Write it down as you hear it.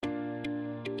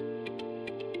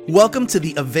Welcome to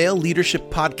the Avail Leadership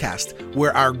Podcast,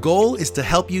 where our goal is to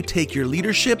help you take your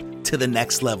leadership to the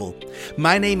next level.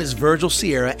 My name is Virgil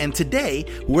Sierra, and today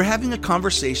we're having a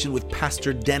conversation with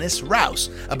Pastor Dennis Rouse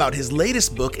about his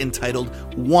latest book entitled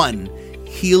One: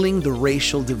 Healing the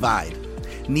Racial Divide.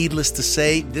 Needless to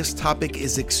say, this topic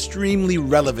is extremely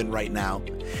relevant right now.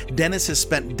 Dennis has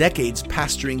spent decades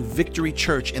pastoring Victory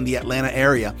Church in the Atlanta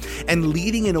area and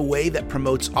leading in a way that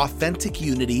promotes authentic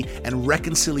unity and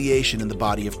reconciliation in the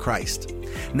body of Christ.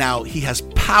 Now, he has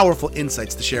powerful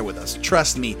insights to share with us.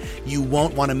 Trust me, you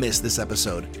won't want to miss this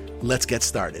episode. Let's get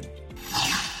started.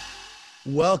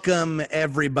 Welcome,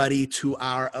 everybody, to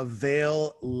our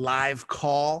Avail live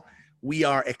call. We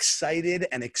are excited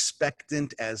and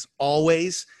expectant, as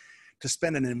always, to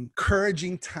spend an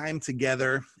encouraging time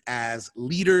together as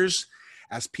leaders,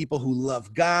 as people who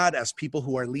love God, as people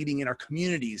who are leading in our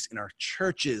communities, in our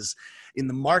churches, in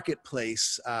the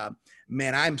marketplace.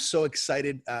 Man, I'm so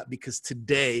excited because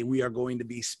today we are going to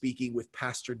be speaking with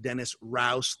Pastor Dennis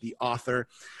Rouse, the author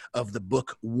of the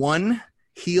book One: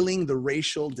 Healing the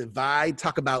Racial Divide.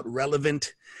 Talk about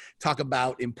relevant, talk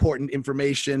about important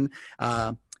information.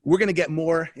 We're going to get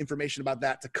more information about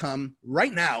that to come.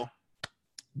 Right now,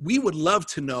 we would love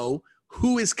to know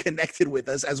who is connected with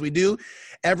us, as we do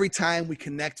every time we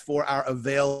connect for our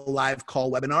Avail live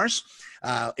call webinars.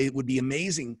 It would be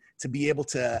amazing to be able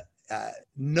to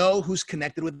know who's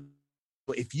connected with.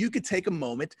 If you could take a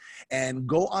moment and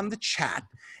go on the chat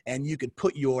and you could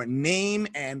put your name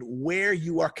and where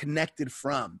you are connected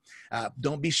from.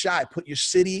 Don't be shy. Put your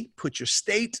city, put your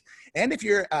state. And if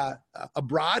you're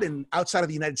abroad and outside of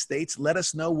the United States, let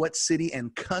us know what city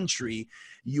and country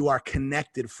you are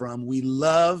connected from. We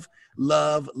love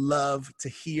to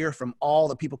hear from all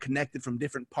the people connected from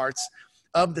different parts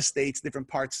of the states, different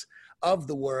parts of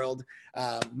the world.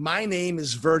 My name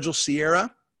is Virgil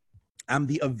Sierra. I'm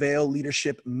the Avail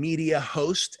Leadership Media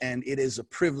host, and it is a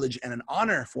privilege and an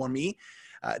honor for me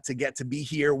to get to be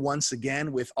here once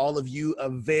again with all of you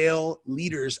Avail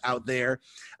leaders out there.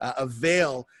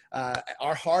 Avail,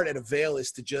 our heart at Avail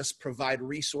is to just provide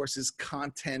resources,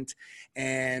 content,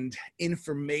 and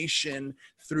information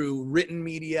through written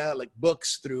media like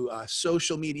books, through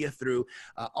social media, through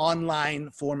online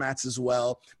formats as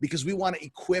well, because we want to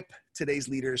equip today's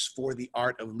leaders for the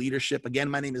art of leadership. Again,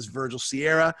 my name is Virgil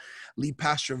Sierra, lead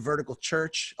pastor of Vertical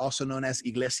Church, also known as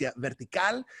Iglesia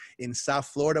Vertical in South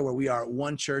Florida, where we are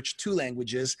one church, two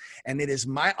languages. And it is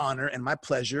my honor and my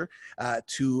pleasure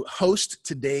to host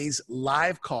today's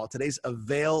live call, today's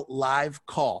Avail live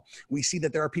call. We see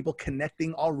that there are people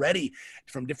connecting already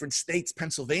from different states.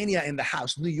 Pennsylvania in the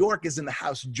house, New York is in the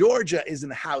house, Georgia is in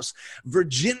the house,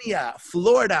 Virginia,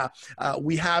 Florida.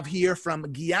 We have here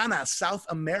from Guyana, South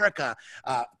America.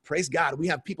 Praise God. We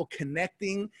have people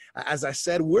connecting. As I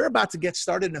said, we're about to get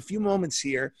started in a few moments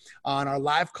here on our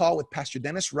live call with Pastor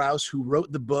Dennis Rouse, who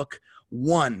wrote the book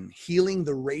One: Healing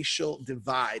the Racial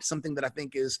Divide, something that I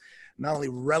think is not only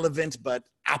relevant, but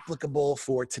applicable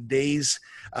for today's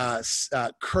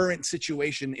current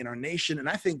situation in our nation, and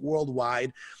I think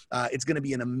worldwide. It's going to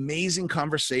be an amazing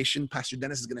conversation. Pastor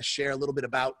Dennis is going to share a little bit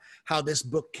about how this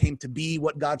book came to be,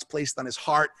 what God's placed on his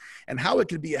heart, and how it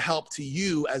could be a help to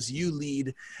you as you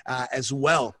lead as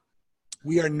well.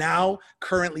 We are now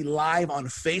currently live on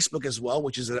Facebook as well,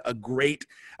 which is a great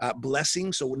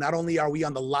blessing. So not only are we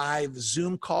on the live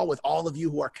Zoom call with all of you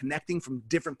who are connecting from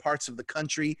different parts of the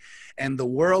country and the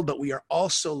world, but we are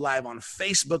also live on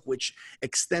Facebook, which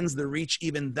extends the reach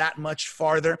even that much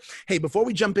farther. Hey, before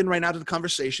we jump in right now to the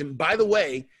conversation, by the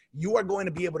way, you are going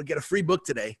to be able to get a free book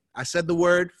today. I said the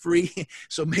word free,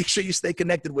 so make sure you stay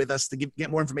connected with us to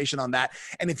get more information on that.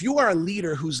 And if you are a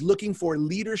leader who's looking for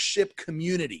leadership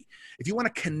community, if you want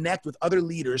to connect with other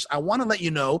leaders, I want to let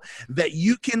you know that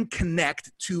you can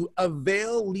connect to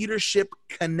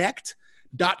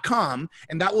availleadershipconnect.com,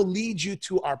 and that will lead you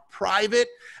to our private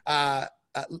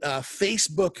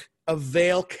Facebook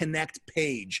Avail Connect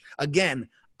page. Again,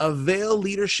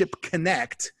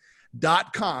 availleadershipconnect.com.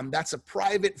 That's a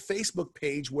private Facebook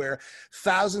page where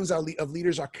thousands of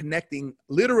leaders are connecting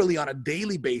literally on a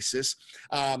daily basis.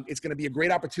 It's going to be a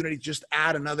great opportunity to just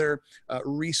add another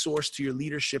resource to your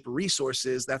leadership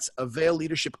resources. That's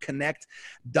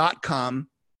availleadershipconnect.com.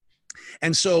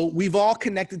 And so we've all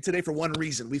connected today for one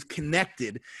reason. We've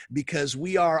connected because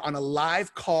we are on a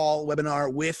live call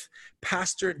webinar with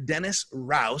Pastor Dennis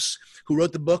Rouse, who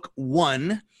wrote the book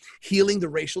One, Healing the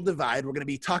Racial Divide. We're going to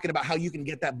be talking about how you can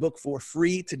get that book for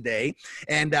free today.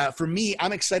 And for me,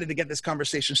 I'm excited to get this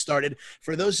conversation started.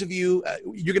 For those of you,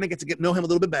 you're going to get to know him a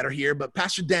little bit better here, but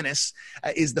Pastor Dennis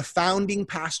is the founding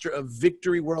pastor of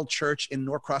Victory World Church in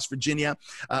Norcross, Virginia.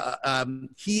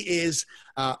 He is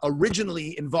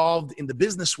originally involved in the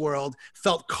business world,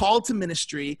 felt called to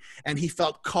ministry, and he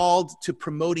felt called to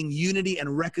promoting unity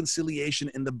and reconciliation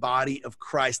in the body of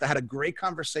Christ. I had a great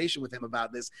conversation with him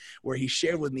about this, where he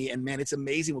shared with me, and man, it's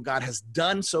amazing what God has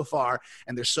done so far,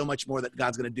 and there's so much more that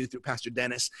God's going to do through Pastor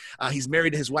Dennis. He's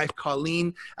married to his wife,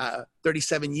 Colleen,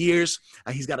 37 years.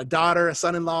 He's got a daughter, a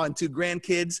son-in-law, and 2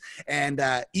 grandkids, and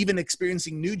even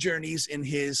experiencing new journeys in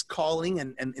his calling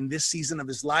and in this season of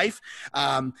his life.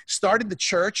 Started the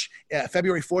church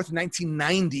February 4th,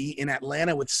 1990 in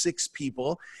Atlanta with 6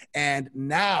 people. And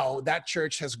now that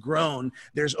church has grown.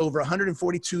 There's over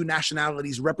 142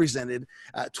 nationalities represented,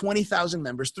 20,000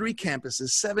 members, 3 campuses,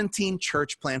 17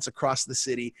 church plants across the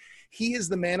city. He is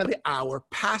the man of the hour,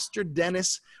 Pastor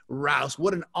Dennis Rouse.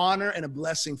 What an honor and a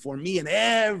blessing for me and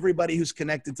everybody who's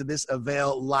connected to this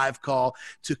Avail live call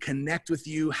to connect with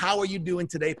you. How are you doing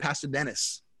today, Pastor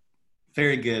Dennis?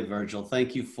 Very good, Virgil.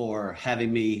 Thank you for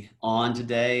having me on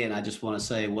today. And I just want to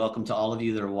say welcome to all of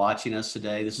you that are watching us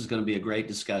today. This is going to be a great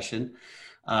discussion.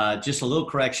 Just a little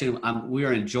correction. We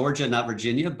are in Georgia, not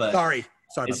Virginia, but Sorry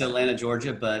it's Atlanta,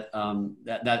 Georgia. But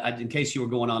in case you were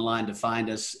going online to find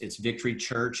us, it's Victory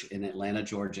Church in Atlanta,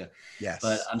 Georgia. Yes.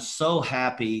 But I'm so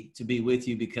happy to be with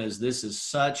you because this is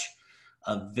such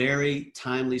a very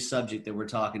timely subject that we're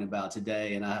talking about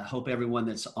today. And I hope everyone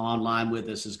that's online with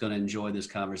us is going to enjoy this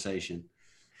conversation.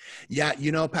 Yeah,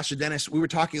 Pastor Dennis, we were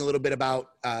talking a little bit about,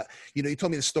 you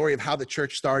told me the story of how the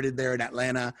church started there in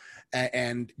Atlanta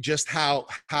and just how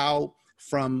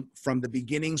from the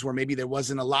beginnings where maybe there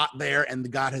wasn't a lot there and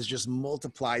God has just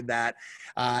multiplied that.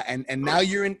 And now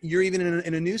you're even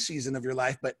in a new season of your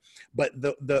life, but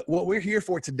what we're here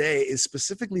for today is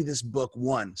specifically this book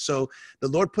One. So the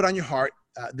Lord put on your heart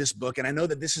this book. And I know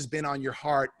that this has been on your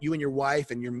heart, you and your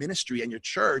wife and your ministry and your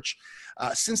church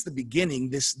since the beginning,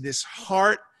 this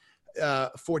heart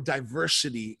for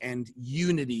diversity and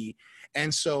unity.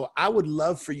 And so I would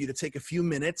love for you to take a few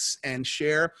minutes and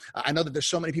share. I know that there's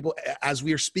so many people, as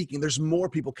we are speaking, there's more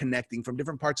people connecting from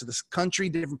different parts of this country,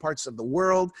 different parts of the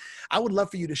world. I would love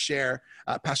for you to share,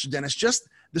 Pastor Dennis, just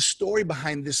the story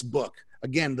behind this book.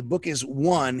 Again, the book is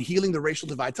One, Healing the Racial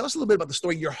Divide. Tell us a little bit about the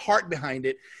story, your heart behind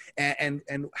it, and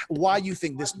why you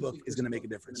think this book is going to make a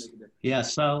difference. Yeah,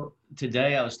 so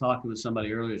today I was talking with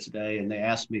somebody earlier today, and they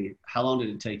asked me, how long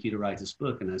did it take you to write this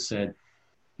book? And I said,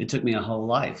 it took me my whole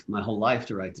life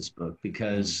to write this book,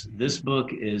 because this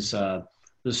book is the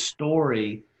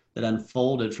story that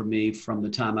unfolded for me from the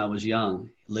time I was young,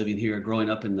 living here, growing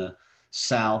up in the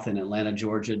South in Atlanta,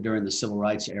 Georgia, during the Civil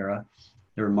Rights era,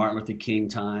 during Martin Luther King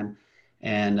time,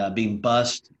 and being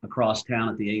bused across town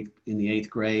in the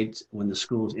eighth grade when the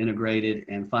schools integrated,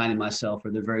 and finding myself for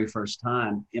the very first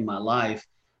time in my life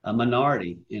a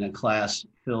minority in a class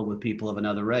filled with people of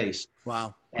another race.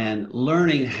 Wow. And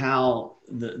learning how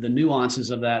the nuances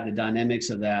of that, the dynamics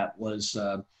of that was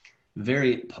a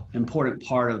very important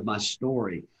part of my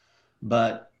story.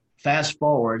 But fast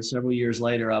forward several years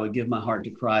later, I would give my heart to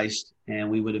Christ, and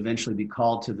we would eventually be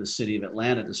called to the city of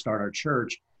Atlanta to start our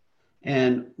church.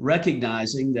 And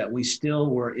recognizing that we still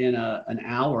were in a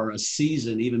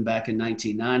season, even back in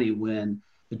 1990, when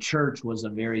the church was a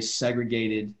very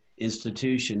segregated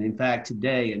institution. In fact,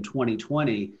 today in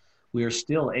 2020, we are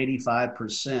still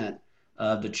 85%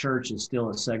 of the church is still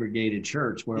a segregated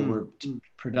church, where we're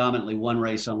predominantly one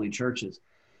race only churches.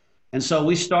 And so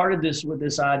we started this with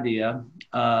this idea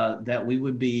that we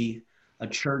would be a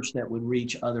church that would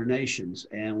reach other nations.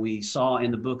 And we saw in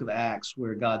the book of Acts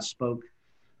where God spoke,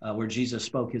 where Jesus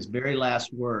spoke his very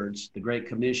last words, the Great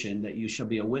Commission, that you shall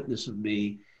be a witness of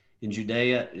me in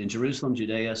Judea, in Jerusalem,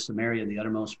 Judea, Samaria, and the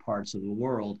uttermost parts of the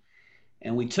world.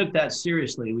 And we took that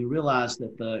seriously. We realized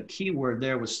that the key word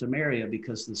there was Samaria,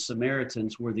 because the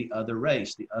Samaritans were the other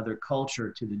race, the other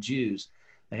culture to the Jews.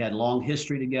 They had long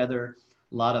history together,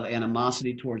 a lot of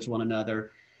animosity towards one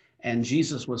another. And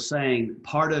Jesus was saying,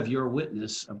 part of your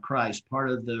witness of Christ, part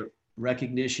of the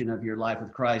recognition of your life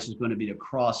with Christ is going to be to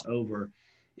cross over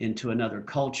into another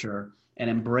culture and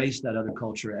embrace that other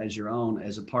culture as your own,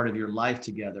 as a part of your life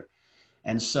together.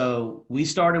 And so we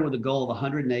started with a goal of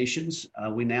 100 nations.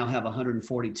 We now have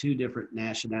 142 different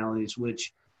nationalities,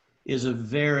 which is a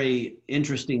very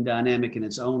interesting dynamic in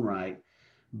its own right.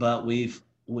 But we've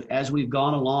as we've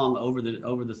gone along over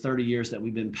the 30 years that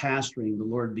we've been pastoring, the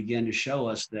Lord began to show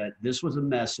us that this was a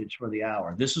message for the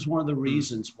hour. This is one of the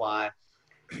reasons why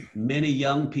many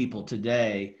young people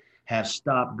today have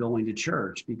stopped going to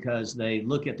church, because they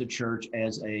look at the church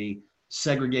as a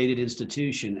segregated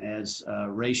institution, as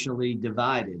racially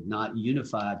divided, not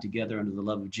unified together under the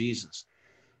love of Jesus.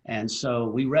 And so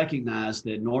we recognized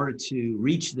that in order to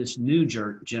reach this new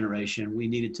generation, we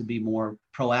needed to be more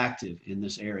proactive in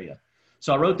this area.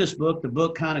 So I wrote this book. The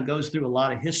book kind of goes through a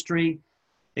lot of history.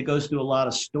 It goes through a lot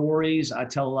of stories. I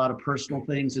tell a lot of personal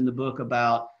things in the book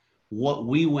about what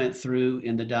we went through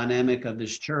in the dynamic of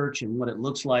this church and what it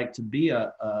looks like to be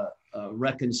a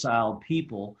reconciled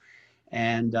people.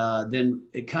 And then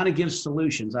it kind of gives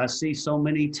solutions. I see so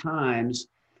many times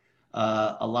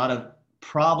a lot of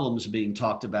problems being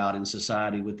talked about in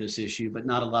society with this issue, but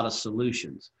not a lot of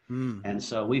solutions. And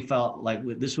so we felt like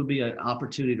this would be an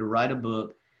opportunity to write a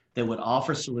book that would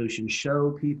offer solutions,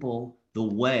 show people the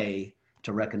way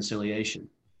to reconciliation.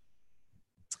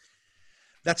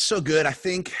 That's so good. I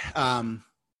think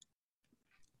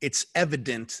it's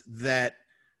evident that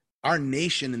our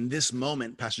nation in this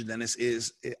moment, Pastor Dennis,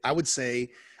 is, I would say,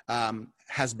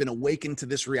 has been awakened to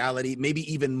this reality, maybe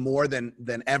even more than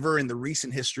ever in the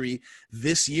recent history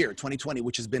this year, 2020,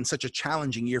 which has been such a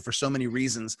challenging year for so many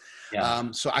reasons.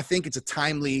 Yeah. So I think it's a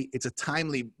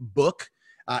timely book,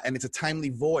 and it's a timely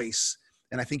voice.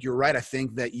 And I think you're right. I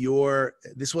think that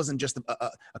this wasn't just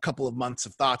a couple of months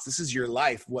of thoughts. This is your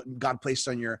life, what God placed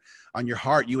on your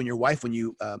heart, you and your wife, when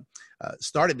you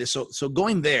started this. So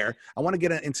going there, I want to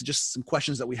get into just some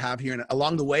questions that we have here. And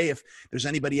along the way, if there's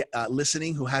anybody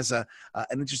listening who has an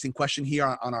interesting question here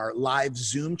on our live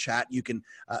Zoom chat, you can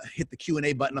hit the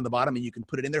Q&A button on the bottom and you can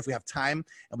put it in there. If we have time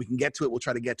and we can get to it, we'll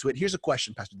try to get to it. Here's a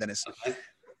question, Pastor Dennis. Okay.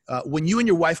 When you and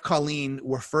your wife, Colleen,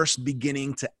 were first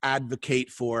beginning to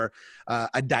advocate for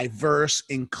a diverse,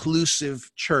 inclusive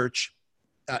church,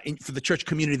 for the church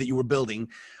community that you were building,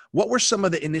 what were some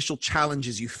of the initial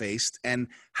challenges you faced, and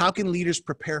how can leaders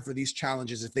prepare for these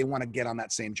challenges if they want to get on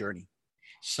that same journey?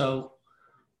 So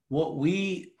what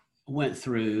we went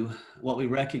through, what we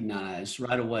recognized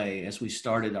right away as we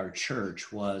started our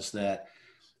church, was that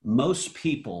most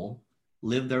people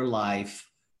live their life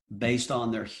based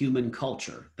on their human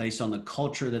culture, based on the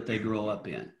culture that they grow up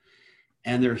in.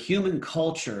 And their human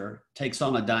culture takes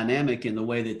on a dynamic in the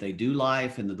way that they do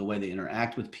life and the way they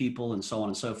interact with people and so on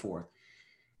and so forth.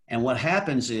 And what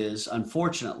happens is,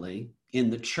 unfortunately, in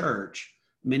the church,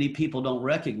 many people don't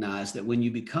recognize that when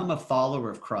you become a follower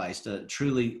of Christ,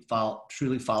 truly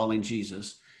following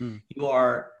Jesus, you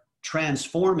are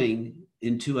transforming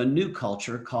into a new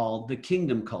culture called the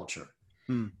kingdom culture.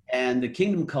 And the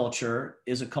kingdom culture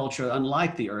is a culture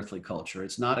unlike the earthly culture.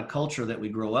 It's not a culture that we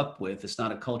grow up with. It's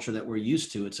not a culture that we're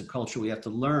used to. It's a culture we have to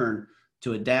learn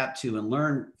to adapt to and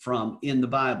learn from in the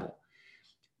Bible.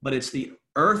 But it's the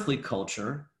earthly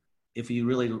culture, if you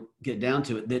really get down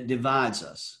to it, that divides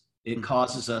us. It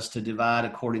causes us to divide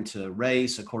according to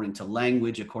race, according to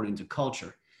language, according to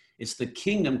culture. It's the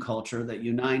kingdom culture that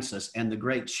unites us. And the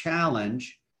great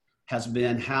challenge has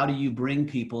been, how do you bring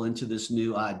people into this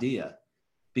new idea?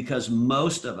 Because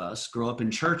most of us grow up in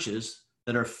churches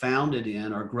that are founded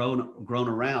in or grown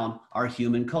around our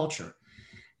human culture,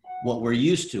 what we're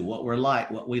used to, what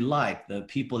we like, the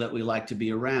people that we like to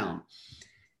be around.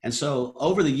 And so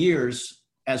over the years,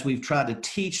 as we've tried to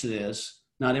teach this,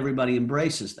 not everybody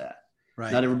embraces that.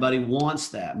 Right. Not everybody wants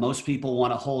that. Most people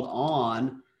want to hold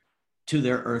on to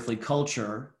their earthly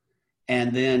culture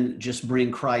and then just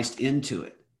bring Christ into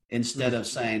it, instead of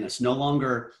saying, it's no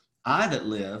longer I that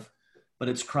live, but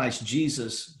it's Christ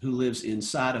Jesus who lives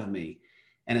inside of me.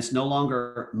 And it's no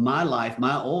longer my life,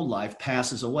 my old life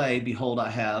passes away. Behold,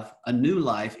 I have a new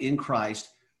life in Christ,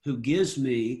 who gives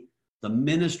me the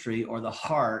ministry or the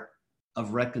heart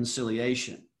of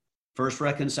reconciliation. First,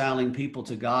 reconciling people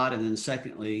to God, and then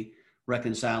secondly,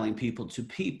 reconciling people to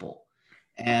people.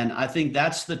 And I think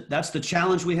that's the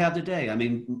challenge we have today. I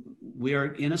mean, we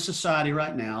are in a society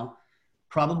right now,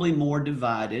 probably more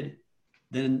divided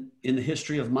than in the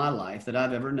history of my life that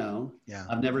I've ever known. Yeah.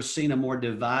 I've never seen a more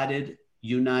divided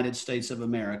United States of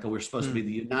America. We're supposed to be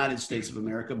the United States of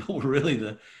America, but we're really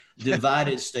the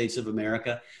divided States of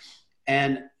America.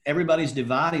 And everybody's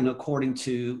dividing according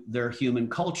to their human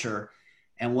culture.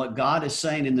 And what God is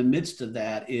saying in the midst of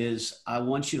that is, I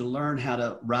want you to learn how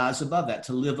to rise above that,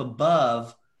 to live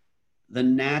above the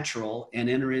natural and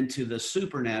enter into the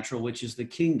supernatural, which is the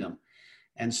kingdom.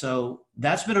 And so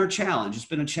that's been our challenge. It's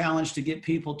been a challenge to get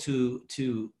people to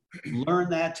learn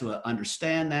that, to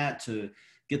understand that, to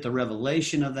get the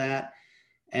revelation of that.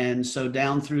 And so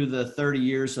down through the 30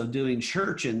 years of doing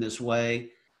church in this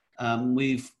way,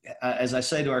 As I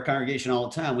say to our congregation all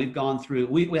the time, we've gone through,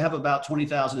 we have about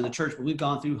 20,000 in the church, but we've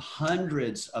gone through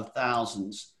hundreds of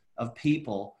thousands of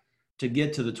people to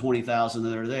get to the 20,000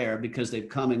 that are there, because they've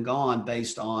come and gone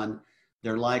based on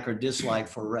their like or dislike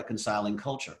for reconciling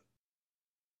culture.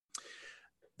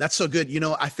 That's so good.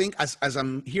 I think as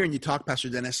I'm hearing you talk, Pastor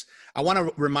Dennis, I want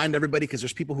to remind everybody, because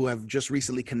there's people who have just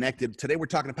recently connected. Today, we're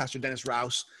talking to Pastor Dennis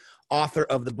Rouse, author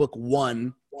of the book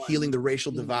One, Healing the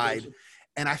Racial Divide.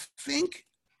 And I think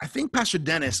Pastor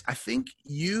Dennis, I think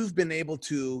you've been able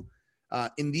to,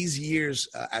 in these years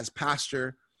as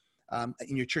pastor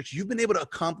in your church, you've been able to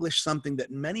accomplish something that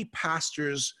many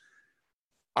pastors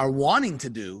are wanting to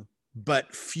do,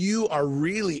 but few are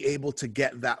really able to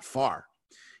get that far.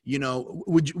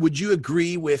 Would you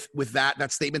agree with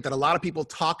that statement, that a lot of people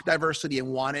talk diversity and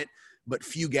want it, but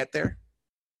few get there?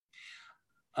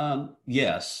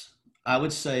 Yes, I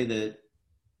would say that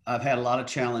I've had a lot of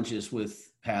challenges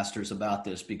with pastors about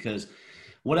this, because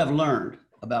what I've learned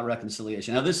about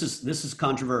reconciliation. Now, this is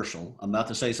controversial. I'm about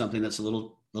to say something that's a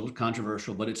little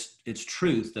controversial, but it's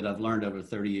truth that I've learned over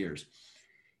 30 years.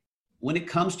 When it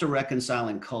comes to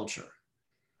reconciling culture,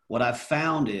 what I've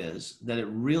found is that it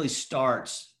really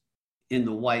starts in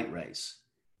the white race,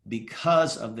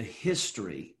 because of the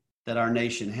history that our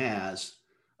nation has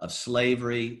of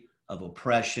slavery, of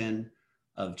oppression,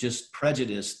 of just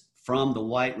prejudice from the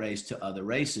white race to other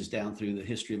races down through the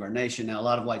history of our nation. Now, a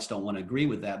lot of whites don't want to agree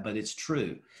with that, but it's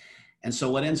true. And so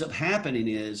what ends up happening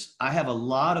is I have a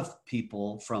lot of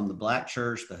people from the Black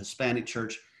church, the Hispanic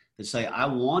church, that say, I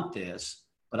want this,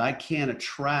 but I can't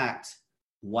attract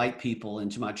white people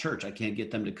into my church. I can't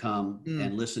get them to come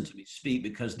and listen to me speak,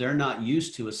 because they're not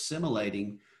used to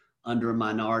assimilating under a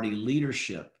minority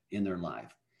leadership in their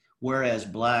life. Whereas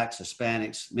Blacks,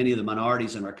 Hispanics, many of the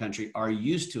minorities in our country are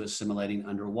used to assimilating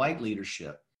under white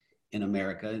leadership in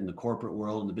America, in the corporate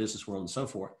world, in the business world, and so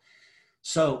forth.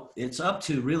 So it's up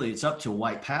to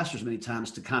white pastors many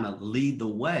times to kind of lead the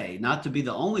way, not to be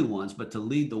the only ones, but to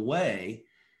lead the way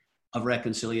of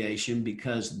reconciliation,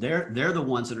 because they're the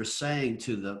ones that are saying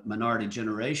to the minority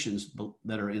generations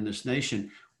that are in this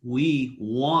nation, we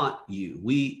want you,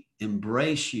 we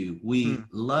embrace you, we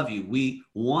love you, we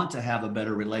want to have a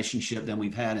better relationship than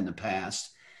we've had in the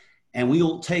past, and we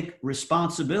will take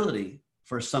responsibility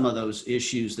for some of those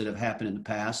issues that have happened in the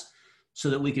past, so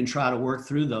that we can try to work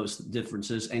through those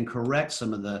differences and correct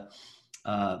some of the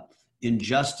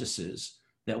injustices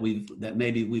that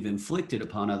maybe we've inflicted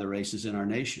upon other races in our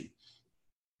nation.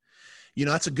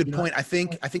 That's a good point. I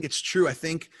think it's true. I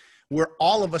think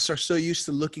all of us are so used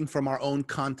to looking from our own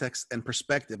context and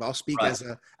perspective. I'll speak as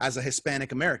a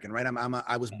Hispanic American, right?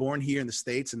 I was born here in the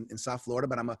States in South Florida,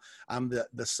 but I'm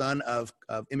the son of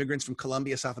immigrants from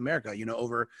Colombia, South America,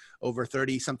 over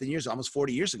 30 something years, almost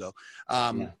 40 years ago.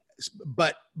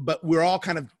 But we're all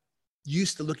kind of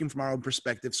used to looking from our own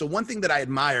perspective. So one thing that I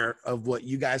admire of what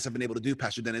you guys have been able to do,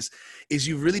 Pastor Dennis, is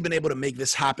you've really been able to make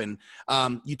this happen.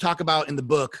 You talk about in the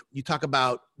book,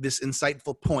 this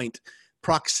insightful point: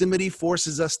 proximity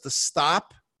forces us to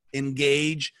stop,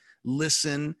 engage,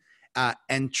 listen,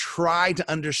 and try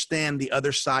to understand the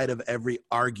other side of every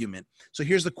argument. So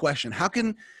here's the question: How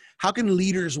can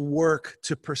leaders work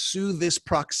to pursue this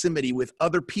proximity with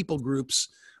other people groups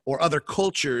or other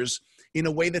cultures in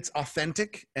a way that's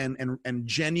authentic and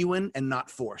genuine and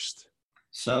not forced?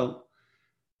 So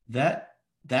that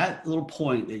little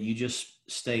point that you just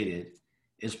stated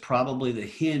is probably the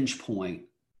hinge point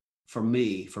for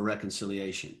me for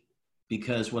reconciliation,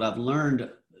 because what I've learned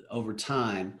over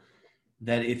time,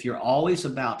 that if you're always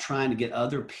about trying to get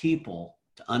other people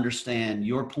to understand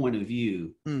your point of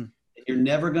view, you're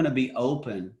never going to be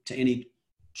open to any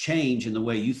change in the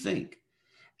way you think.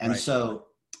 And so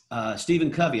Stephen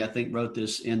Covey, I think, wrote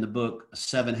this in the book,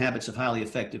 7 Habits of Highly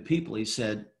Effective People. He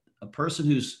said, a person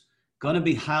who's going to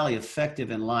be highly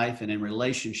effective in life and in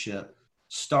relationship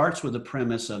starts with the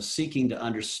premise of seeking to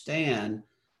understand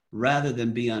rather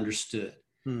than be understood.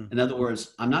 In other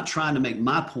words, I'm not trying to make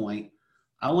my point.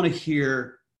 I want to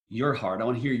hear your heart. I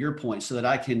want to hear your point so that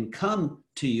I can come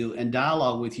to you and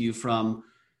dialogue with you from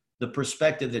the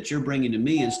perspective that you're bringing to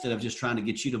me, instead of just trying to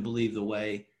get you to believe the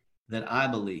way that I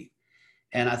believe.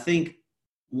 And I think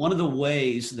one of the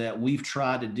ways that we've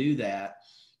tried to do that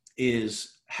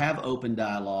is have open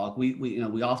dialogue.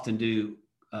 We often do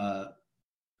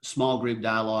small group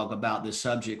dialogue about this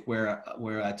subject, where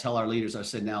I tell our leaders, I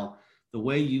said, now the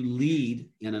way you lead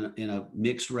in a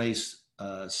mixed race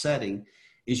setting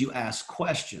is you ask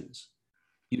questions.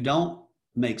 You don't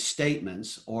make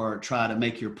statements or try to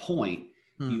make your point.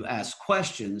 You ask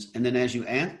questions, and then as you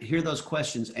hear those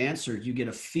questions answered, you get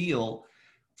a feel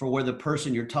for where the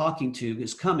person you're talking to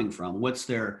is coming from. What's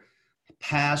their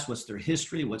past, what's their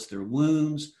history, what's their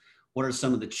wounds, what are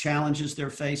some of the challenges they're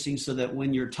facing, so that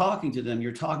when you're talking to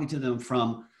them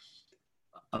from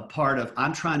a part of,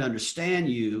 I'm trying to understand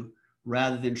you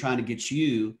rather than trying to get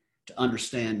you to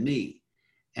understand me.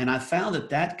 And I found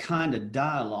that kind of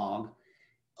dialogue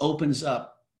opens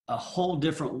up a whole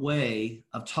different way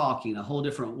of talking, a whole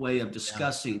different way of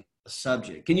discussing a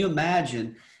subject. Can you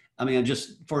imagine? I mean,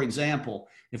 just for example,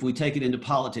 if we take it into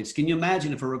politics, can you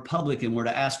imagine if a Republican were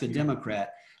to ask a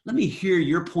Democrat, let me hear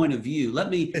your point of view. Let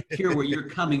me hear where you're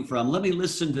coming from. Let me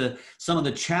listen to some of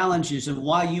the challenges and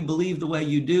why you believe the way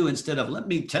you do, instead of let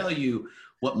me tell you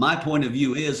what my point of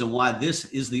view is and why this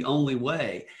is the only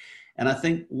way. And I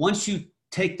think once you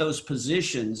take those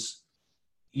positions,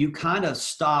 you kind of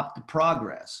stop the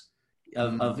progress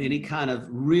of any kind of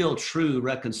real, true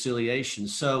reconciliation.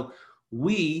 So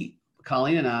we,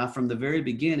 Colleen and I, from the very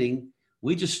beginning,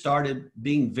 we just started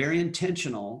being very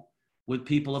intentional with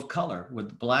people of color,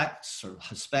 with Blacks or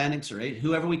Hispanics or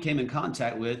whoever we came in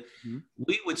contact with.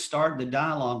 We would start the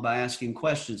dialogue by asking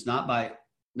questions, not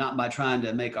by trying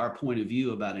to make our point of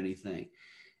view about anything.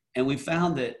 And we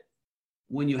found that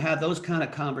when you have those kind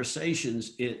of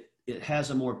conversations, it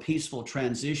has a more peaceful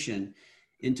transition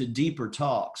into deeper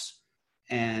talks,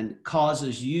 and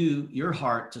causes your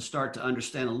heart to start to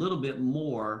understand a little bit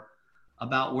more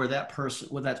about what that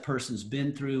person's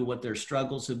been through, what their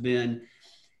struggles have been.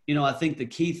 You know, I think the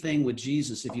key thing with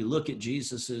Jesus, if you look at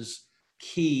Jesus's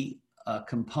key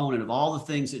component of all the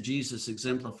things that Jesus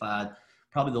exemplified,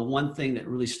 probably the one thing that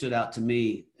really stood out to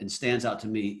me and stands out to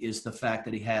me is the fact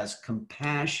that he has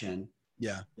compassion.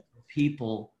 Yeah. For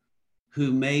people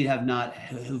who may have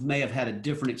had a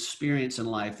different experience in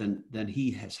life than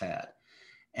he has had.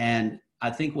 And I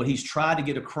think what he's tried to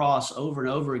get across over and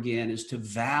over again is to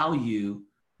value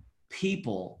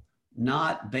people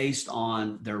not based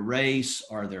on their race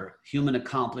or their human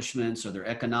accomplishments or their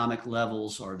economic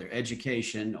levels or their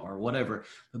education or whatever,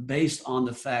 but based on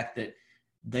the fact that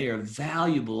they are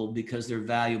valuable because they're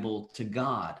valuable to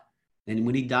God. And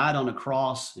when he died on a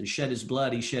cross and shed his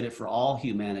blood, he shed it for all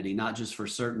humanity, not just for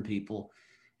certain people.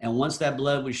 And once that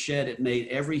blood was shed, it made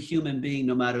every human being,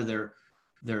 no matter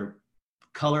their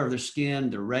color of their skin,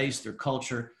 their race, their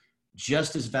culture,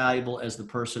 just as valuable as the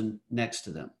person next to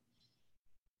them.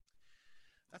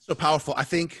 That's so powerful. I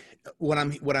think what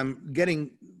I'm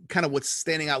getting, kind of what's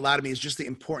standing out loud to me, is just the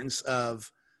importance of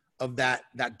that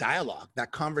dialogue,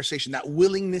 that conversation, that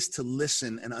willingness to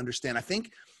listen and understand. I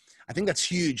think that's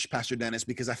huge, Pastor Dennis,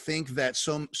 because I think that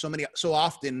so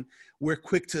often we're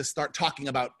quick to start talking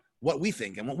about what we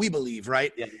think and what we believe,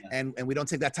 right? Yeah. And we don't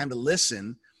take that time to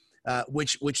listen,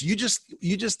 which you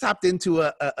just tapped into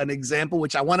an example,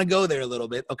 which I want to go there a little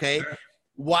bit. Okay. Sure.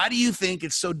 Why do you think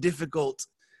it's so difficult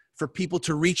for people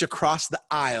to reach across the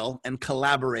aisle and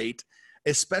collaborate,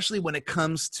 especially when it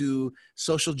comes to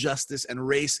social justice and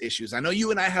race issues? I know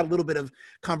you and I had a little bit of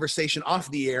conversation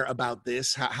off the air about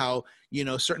this, how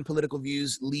certain political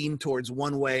views lean towards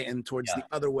one way and towards the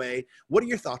other way. What are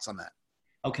your thoughts on that?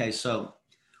 Okay, so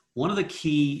one of the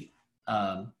key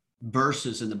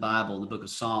verses in the Bible, in the book of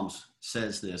Psalms,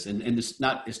 says this, and it's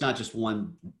not just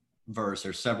one verse.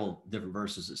 There's several different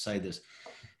verses that say this.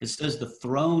 It says, the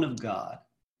throne of God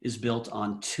is built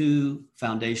on two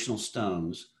foundational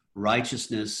stones,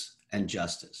 righteousness and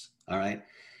justice. All right.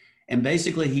 And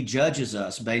basically he judges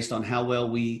us based on how well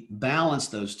we balance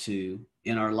those two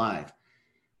in our life.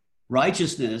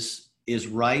 Righteousness is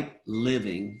right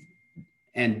living,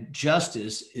 and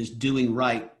justice is doing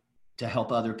right to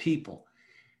help other people.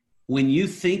 When you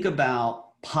think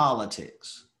about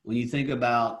politics, when you think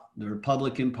about the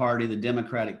Republican Party, the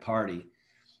Democratic Party,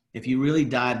 if you really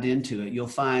dived into it, you'll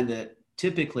find that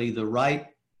typically the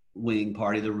right-wing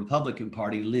party, the Republican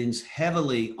Party, leans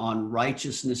heavily on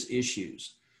righteousness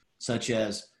issues, such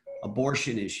as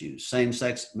abortion issues,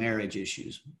 same-sex marriage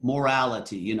issues,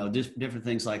 morality, different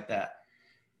things like that.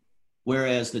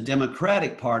 Whereas the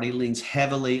Democratic Party leans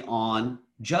heavily on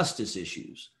justice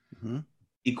issues,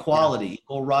 equality,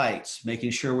 equal rights,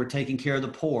 making sure we're taking care of the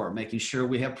poor, making sure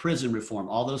we have prison reform,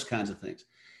 all those kinds of things.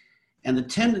 And the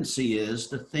tendency is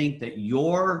to think that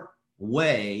your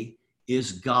way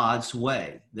is God's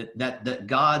way, that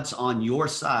God's on your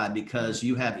side because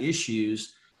you have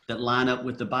issues that line up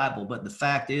with the Bible. But the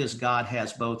fact is, God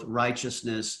has both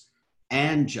righteousness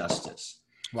and justice.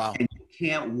 Wow. And you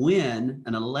can't win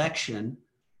an election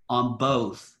on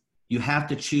both. You have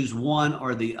to choose one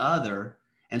or the other.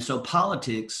 And so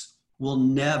politics will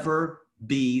never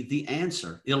be the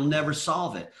answer. It'll never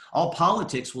solve it. All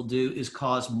politics will do is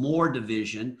cause more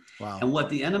division. Wow. And what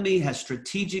the enemy has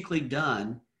strategically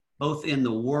done, both in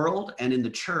the world and in the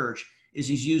church, is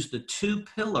he's used the two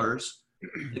pillars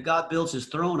that God builds his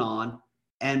throne on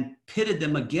and pitted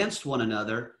them against one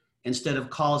another instead of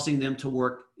causing them to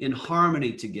work in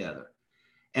harmony together.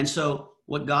 And so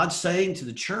what God's saying to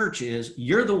the church is,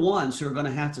 you're the ones who are going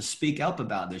to have to speak up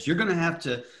about this. You're going to have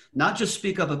to not just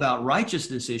speak up about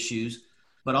righteousness issues,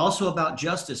 but also about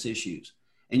justice issues.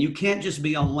 And you can't just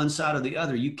be on one side or the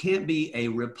other. You can't be a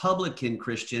Republican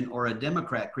Christian or a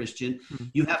Democrat Christian.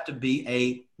 You have to be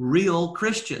a real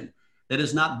Christian that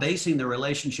is not basing their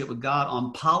relationship with God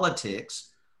on politics,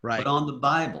 but on the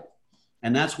Bible.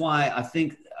 And that's why I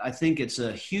think it's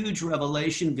a huge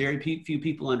revelation. Very few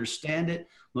people understand it.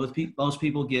 Most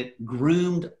people get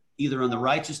groomed either on the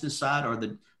righteousness side or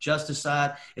the justice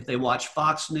side. If they watch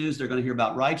Fox News, they're going to hear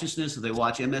about righteousness. If they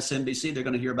watch MSNBC, they're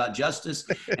going to hear about justice,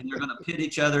 and they're going to pit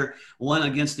each other one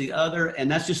against the other.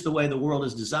 And that's just the way the world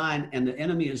is designed. And the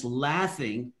enemy is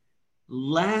laughing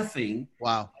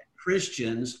at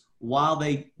Christians while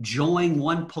they join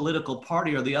one political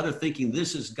party or the other, thinking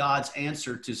this is God's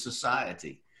answer to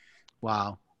society.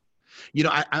 Wow. You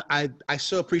know, I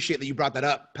so appreciate that you brought that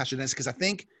up, Pastor Dennis, because I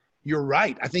think you're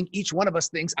right. I think each one of us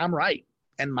thinks I'm right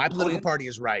and my political party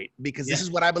is right, because this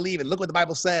is what I believe. And look what the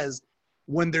Bible says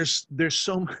when there's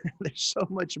so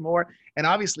much more. And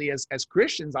obviously as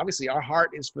Christians, obviously our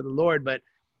heart is for the Lord, but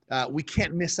we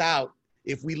can't miss out.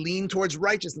 If we lean towards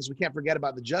righteousness, we can't forget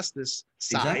about the justice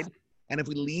side. Exactly. And if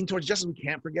we lean towards justice, we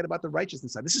can't forget about the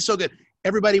righteousness side. This is so good.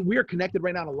 Everybody, we are connected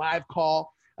right now on a live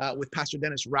call with Pastor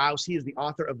Dennis Rouse. He is the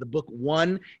author of the book,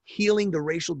 One, Healing the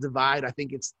Racial Divide. I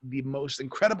think it's the most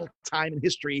incredible time in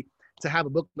history to have a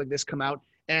book like this come out.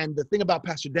 And the thing about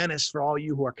Pastor Dennis, for all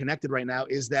you who are connected right now,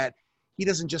 is that he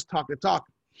doesn't just talk the talk,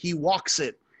 he walks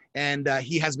it. And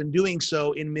he has been doing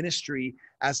so in ministry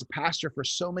as a pastor for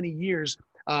so many years.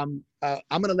 I'm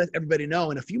going to let everybody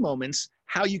know in a few moments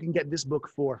how you can get this book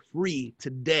for free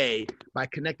today by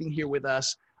connecting here with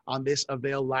us on this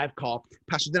Avail live call.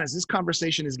 Pastor Dennis, this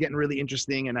conversation is getting really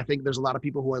interesting, and I think there's a lot of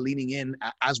people who are leaning in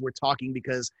as we're talking,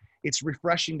 because it's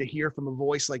refreshing to hear from a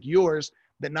voice like yours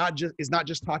that is not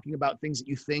just talking about things that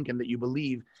you think and that you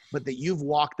believe, but that you've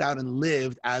walked out and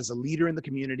lived as a leader in the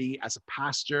community, as a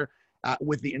pastor,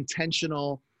 with the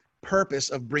intentional purpose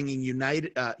of bringing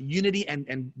unity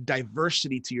and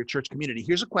diversity to your church community.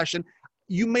 Here's a question.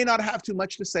 You may not have too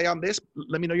much to say on this.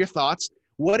 Let me know your thoughts.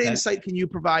 What insight can you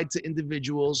provide to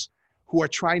individuals who are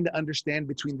trying to understand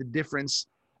between the difference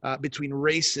between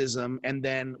racism and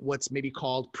then what's maybe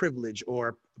called privilege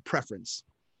or preference?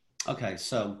 Okay,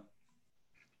 so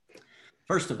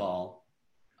first of all,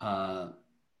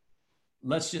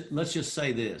 let's just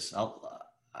say this.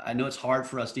 I know it's hard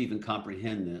for us to even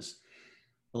comprehend this,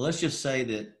 but let's just say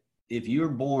that if you're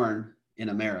born in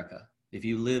America, if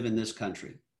you live in this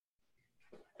country,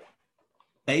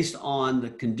 based on the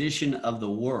condition of the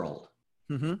world,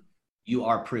 you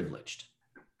are privileged.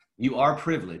 You are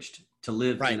privileged to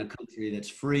live in a country that's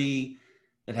free,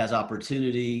 that has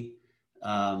opportunity,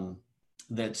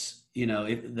 that's,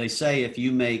 they say if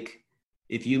you make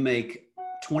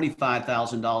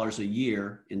 $25,000 a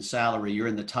year in salary, you're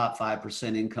in the top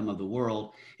 5% income of the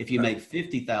world. If you make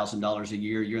 $50,000 a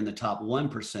year, you're in the top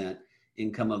 1%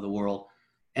 income of the world.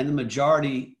 And the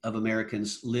majority of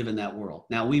Americans live in that world.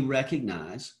 Now, we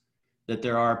recognize that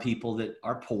there are people that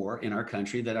are poor in our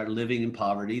country, that are living in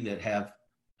poverty, that have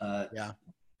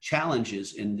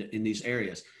challenges in these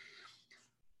areas.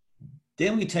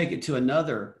 Then we take it to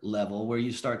another level where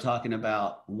you start talking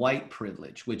about white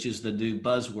privilege, which is the new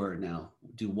buzzword now.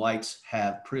 Do whites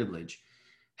have privilege?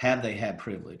 Have they had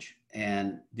privilege?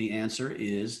 And the answer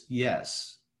is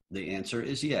yes. The answer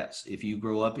is yes. If you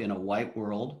grow up in a white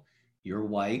world, you're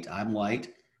white, I'm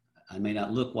white. I may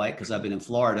not look white because I've been in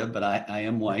Florida, but I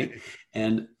am white.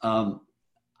 And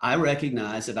I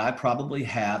recognize that I probably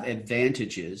have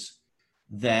advantages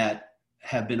that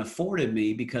have been afforded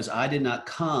me because I did not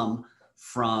come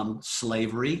from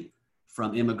slavery,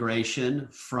 from immigration,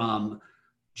 from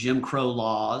Jim Crow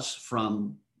laws,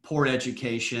 from poor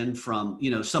education, from,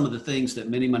 some of the things that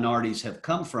many minorities have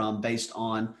come from based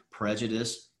on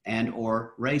prejudice and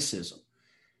or racism.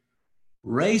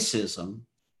 Racism,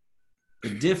 the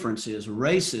difference is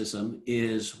racism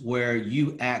is where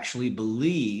you actually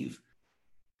believe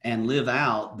and live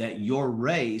out that your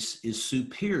race is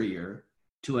superior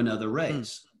to another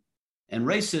race. And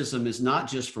racism is not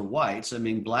just for whites. I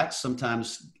mean, blacks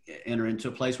sometimes enter into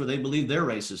a place where they believe their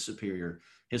race is superior.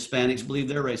 Hispanics believe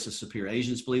their race is superior.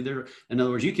 Asians believe in other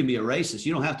words, you can be a racist.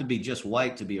 You don't have to be just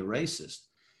white to be a racist.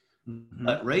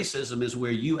 But racism is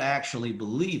where you actually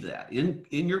believe that. In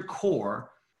your core,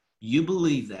 you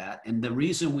believe that. And the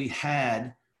reason we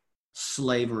had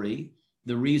slavery,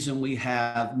 the reason we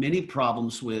have many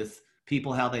problems with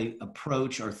people how they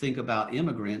approach or think about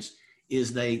immigrants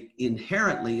is they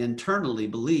inherently, internally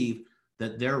believe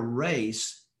that their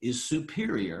race is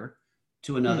superior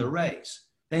to another race.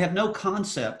 They have no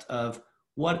concept of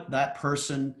what that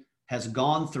person has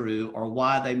gone through or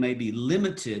why they may be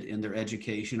limited in their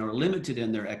education or limited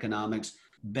in their economics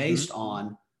based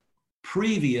on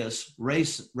previous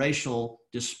racial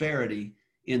disparity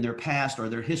in their past or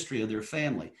their history of their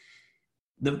family.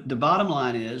 The bottom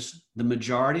line is the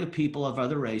majority of people of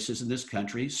other races in this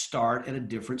country start at a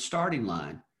different starting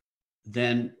line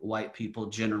than white people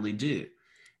generally do.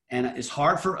 And it's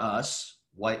hard for us,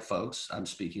 white folks, I'm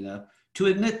speaking of, to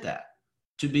admit that,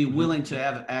 to be willing to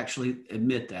have actually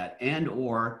admit that and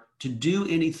or to do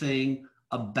anything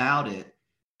about it,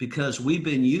 because we've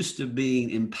been used to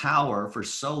being in power for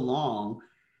so long.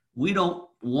 We don't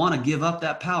want to give up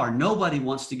that power. Nobody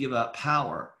wants to give up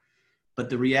power. But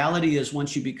the reality is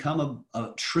once you become a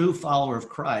true follower of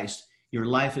Christ, your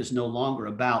life is no longer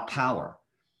about power.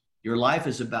 Your life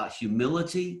is about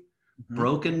humility,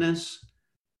 brokenness,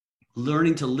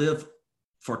 learning to live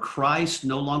for Christ,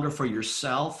 no longer for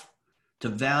yourself, to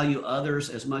value others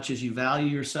as much as you value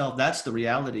yourself. That's the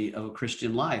reality of a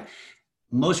Christian life.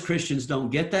 Most Christians don't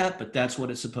get that, but that's what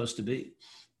it's supposed to be.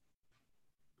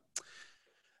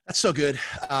 That's so good.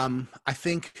 I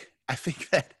think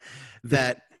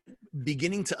that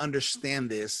beginning to understand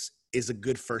this is a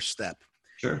good first step.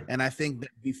 Sure. And I think that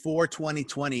before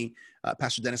 2020,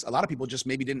 Pastor Dennis, a lot of people just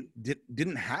maybe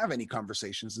didn't have any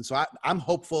conversations. And so I'm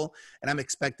hopeful and I'm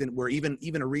expectant where even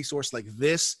a resource like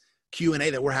this Q&A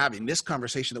that we're having, this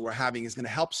conversation that we're having is going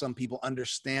to help some people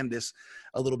understand this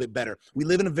a little bit better. We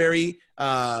live in a very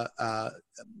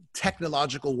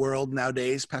technological world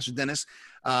nowadays, Pastor Dennis.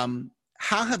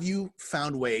 How have you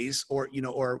found ways or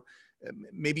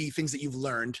maybe things that you've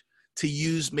learned to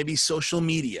use maybe social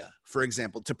media, for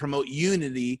example, to promote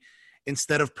unity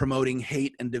instead of promoting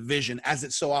hate and division as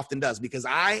it so often does? Because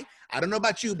I don't know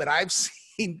about you, but I've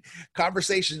seen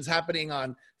conversations happening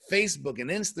on Facebook and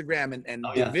Instagram and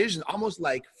division, almost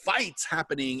like fights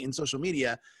happening in social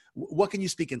media. What can you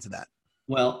speak into that?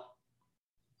 Well,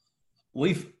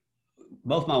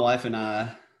 both my wife and I,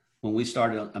 when we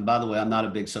started, and by the way, I'm not a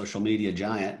big social media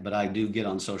giant, but I do get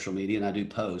on social media and I do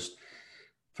post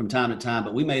from time to time.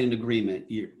 But we made an agreement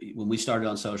when we started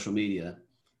on social media,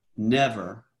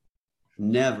 never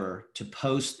to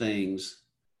post things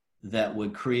that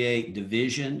would create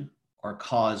division or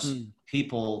cause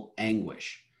people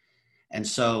anguish. And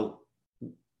so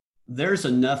there's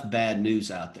enough bad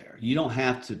news out there. You don't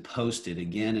have to post it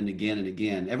again and again and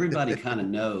again. Everybody kind of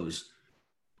knows,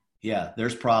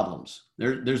 there's problems.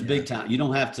 There's big time. You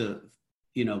don't have to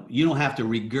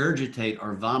regurgitate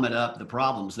or vomit up the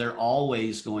problems. They're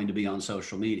always going to be on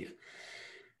social media.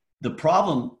 The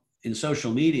problem in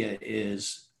social media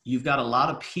is you've got a lot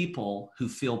of people who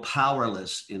feel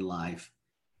powerless in life,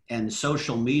 and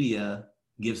social media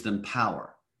gives them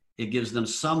power. It gives them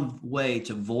some way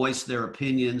to voice their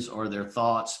opinions or their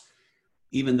thoughts,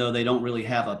 even though they don't really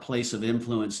have a place of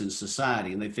influence in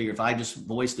society. And they figure if I just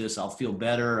voice this, I'll feel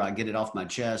better. I get it off my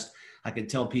chest. I can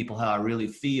tell people how I really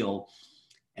feel.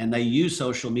 And they use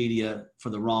social media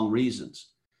for the wrong reasons.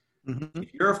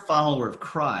 If you're a follower of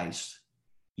Christ,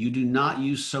 you do not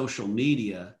use social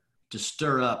media to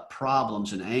stir up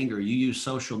problems and anger. You use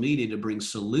social media to bring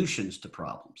solutions to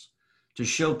problems, to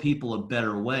show people a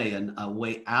better way and a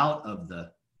way out of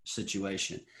the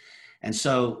situation. And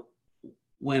so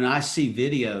when I see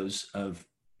videos of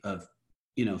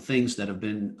things that have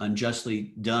been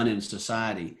unjustly done in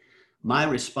society, my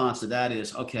response to that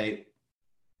is, okay,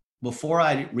 before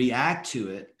I react to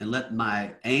it and let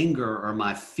my anger or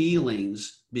my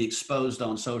feelings be exposed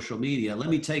on social media, let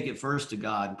me take it first to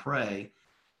God and pray.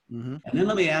 And then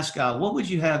let me ask God, what would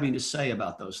you have me to say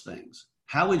about those things?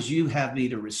 How would you have me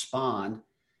to respond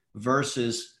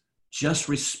versus just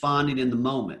responding in the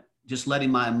moment, just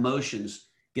letting my emotions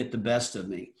get the best of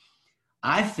me?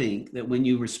 I think that when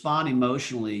you respond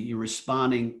emotionally, you're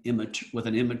responding with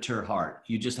an immature heart.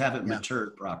 You just haven't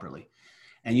matured properly.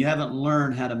 And you haven't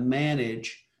learned how to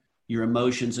manage your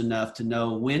emotions enough to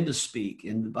know when to speak.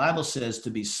 And the Bible says to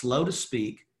be slow to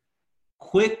speak,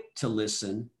 quick to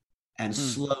listen, and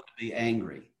slow to be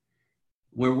angry.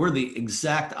 Where we're the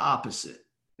exact opposite.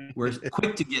 We're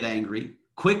quick to get angry,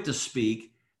 quick to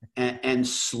speak, and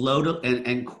slow to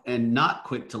and not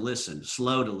quick to listen,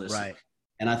 slow to listen. Right.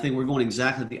 And I think we're going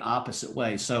exactly the opposite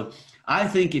way. So I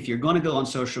think if you're going to go on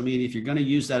social media, if you're going to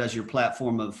use that as your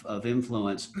platform of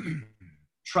influence,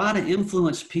 try to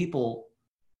influence people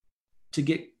to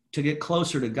get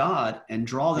closer to God and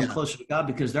draw them closer to God,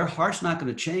 because their heart's not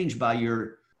going to change by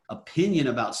your opinion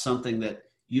about something that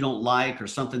you don't like or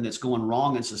something that's going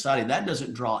wrong in society, that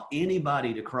doesn't draw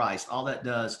anybody to Christ. All that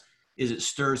does is it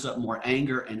stirs up more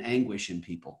anger and anguish in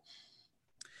people.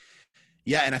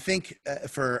 Yeah, and I think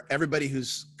for everybody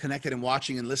who's connected and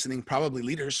watching and listening, probably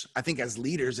leaders, I think as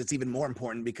leaders, it's even more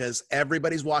important because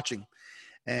everybody's watching.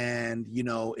 And, you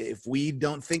know, if we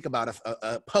don't think about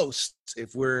a post,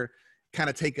 if we're kind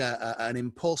of take an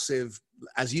impulsive,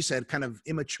 as you said, kind of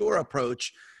immature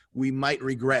approach, we might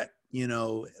regret, you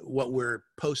know, what we're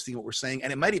posting, what we're saying,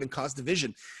 and it might even cause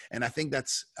division. And I think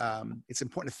that's, it's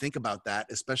important to think about that,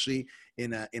 especially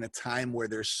in a time where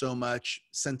there's so much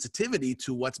sensitivity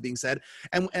to what's being said.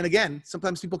 And again,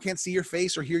 sometimes people can't see your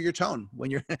face or hear your tone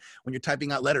when you're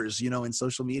typing out letters, you know, in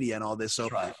social media and all this. So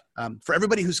Right. For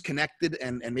everybody who's connected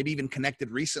and maybe even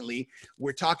connected recently,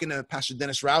 we're talking to Pastor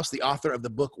Dennis Rouse, the author of the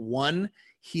book One,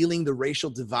 Healing the Racial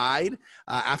Divide.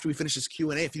 After we finish this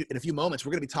Q&A, in a few moments,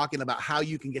 we're going to be talking about how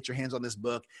you can get your hands on this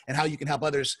book and how you can help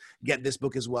others get this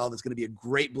book as well. That's going to be a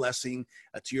great blessing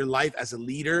to your life as a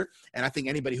leader. And I think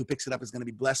anybody who picks it up is going to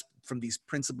be blessed from these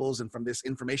principles and from this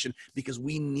information, because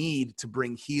we need to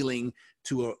bring healing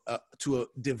to a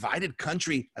divided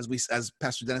country, as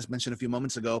Pastor Dennis mentioned a few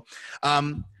moments ago.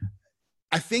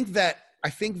 I think that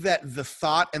the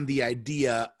thought and the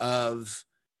idea of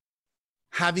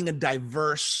having a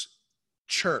diverse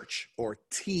church or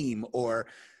team or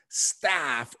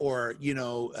staff or, you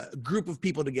know, a group of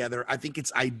people together, I think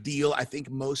it's ideal. I think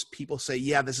most people say,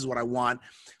 yeah, this is what I want.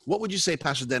 What would you say,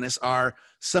 Pastor Dennis, are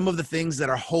some of the things that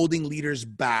are holding leaders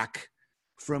back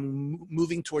from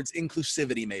moving towards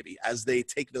inclusivity, maybe as they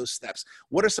take those steps?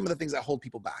 What are some of the things that hold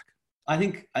people back? I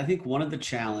think one of the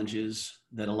challenges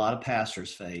that a lot of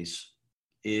pastors face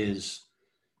is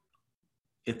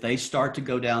if they start to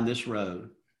go down this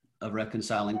road of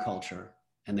reconciling culture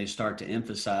and they start to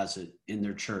emphasize it in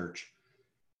their church,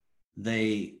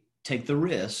 they take the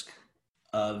risk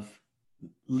of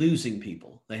losing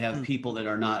people. They have people that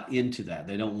are not into that.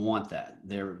 They don't want that.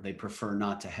 They prefer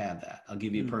not to have that. I'll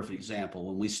give you a perfect example.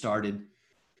 When we started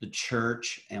the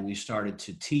church and we started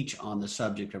to teach on the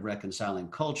subject of reconciling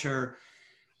culture,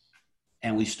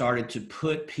 and we started to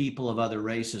put people of other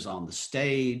races on the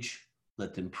stage,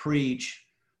 let them preach,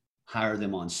 hire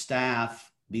them on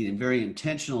staff, being very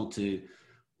intentional to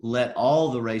let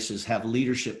all the races have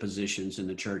leadership positions in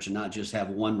the church and not just have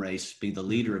one race be the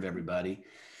leader of everybody.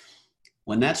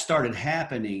 When that started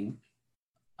happening,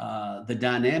 the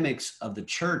dynamics of the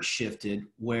church shifted,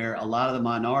 where a lot of the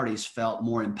minorities felt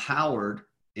more empowered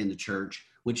in the church,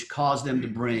 which caused them to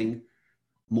bring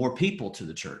more people to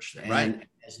the church. And right.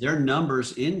 As their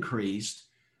numbers increased,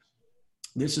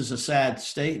 this is a sad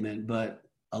statement, but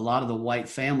a lot of the white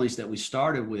families that we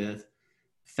started with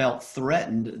felt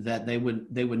threatened that they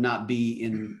would not be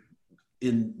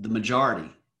in the majority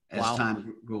as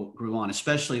time grew on,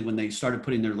 especially when they started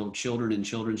putting their little children in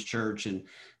children's church and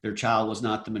their child was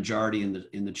not the majority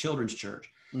in the children's church.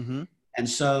 Mm-hmm. And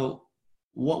so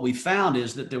what we found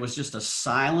is that there was just a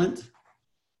silent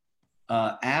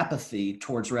apathy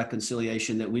towards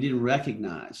reconciliation that we didn't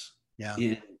recognize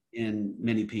in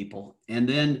many people. And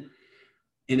then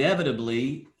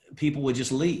inevitably, people would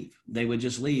just leave. They would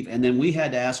just leave. And then we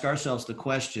had to ask ourselves the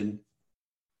question,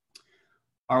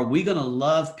 are we going to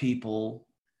love people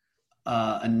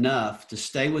enough to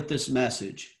stay with this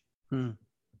message,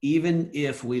 even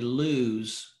if we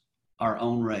lose our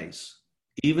own race,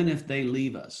 even if they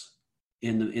leave us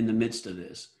in the midst of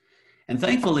this? And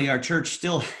thankfully, our church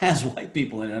still has white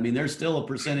people in it. I mean, there's still a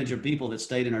percentage of people that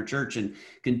stayed in our church and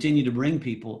continue to bring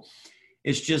people.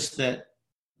 It's just that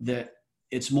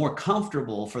it's more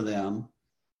comfortable for them,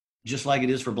 just like it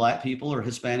is for Black people or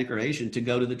Hispanic or Asian, to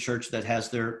go to the church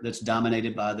that's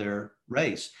dominated by their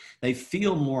race. They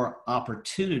feel more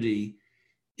opportunity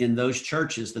in those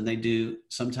churches than they do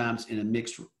sometimes in a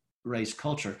mixed race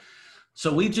culture.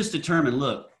 So we just determined,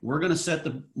 look, we're going to set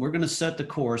the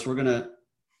course.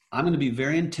 I'm going to be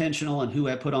very intentional on who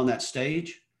I put on that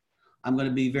stage. I'm going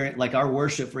to be very, like our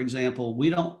worship, for example, we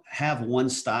don't have one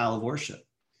style of worship.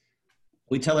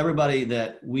 We tell everybody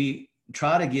that we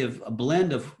try to give a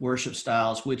blend of worship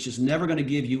styles, which is never going to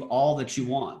give you all that you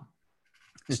want.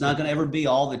 It's not going to ever be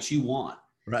all that you want.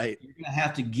 Right. You're going to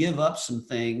have to give up some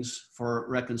things for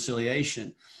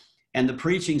reconciliation. And the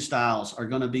preaching styles are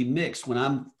going to be mixed. When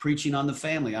I'm preaching on the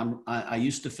family, I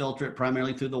used to filter it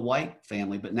primarily through the white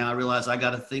family, but now I realize I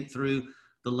got to think through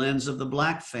the lens of the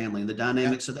Black family and the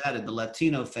dynamics of that, and the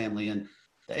Latino family and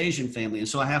the Asian family. And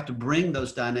so I have to bring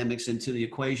those dynamics into the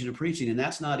equation of preaching, and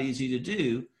that's not easy to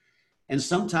do. And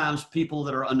sometimes people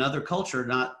that are another culture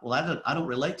I don't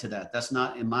relate to that. That's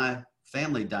not in my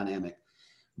family dynamic.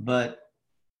 But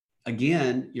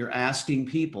again, you're asking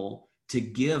people to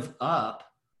give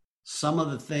up some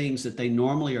of the things that they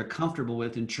normally are comfortable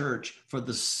with in church for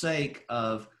the sake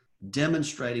of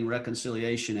demonstrating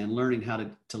reconciliation and learning how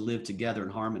to live together in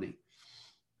harmony.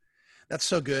 That's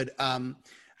so good.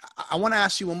 I want to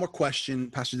ask you one more question,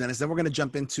 Pastor Dennis. Then we're going to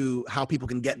jump into how people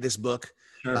can get this book,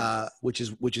 Sure. which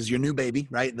is your new baby,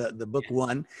 right? The book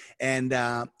one, and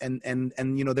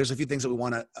you know, there's a few things that we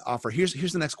want to offer. Here's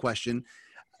the next question.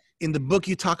 In the book,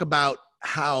 you talk about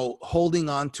how holding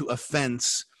on to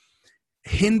offense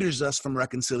hinders us from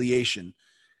reconciliation.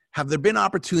 Have there been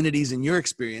opportunities in your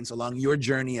experience along your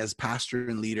journey as pastor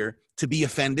and leader to be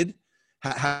offended?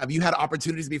 Have you had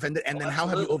opportunities to be offended? And then how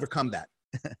have you overcome that?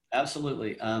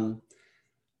 Absolutely.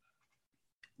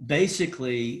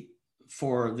 Basically,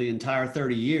 for the entire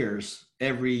 30 years,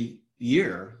 every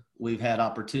year we've had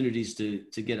opportunities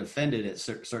to get offended at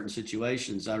certain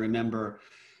situations. I remember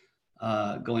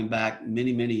going back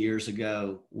many, many years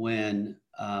ago when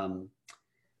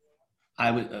I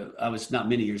was not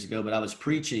many years ago, but I was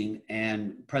preaching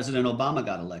and President Obama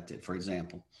got elected, for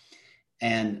example.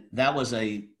 And that was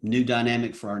a new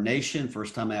dynamic for our nation,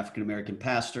 first time African-American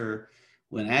pastor,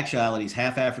 when in actuality he's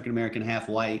half African-American, half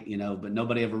white, you know, but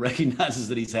nobody ever recognizes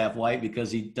that he's half white because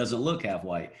he doesn't look half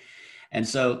white. And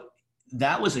so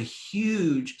that was a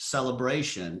huge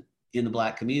celebration in the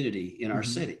Black community in our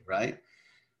city, right?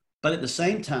 But at the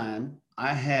same time,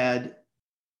 I had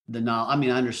I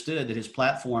understood that his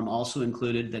platform also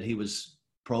included that he was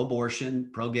pro-abortion,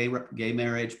 pro-gay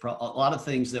marriage, a lot of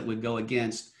things that would go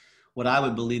against what I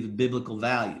would believe biblical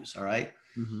values. All right.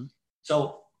 Mm-hmm.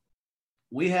 So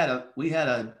we had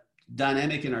a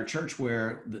dynamic in our church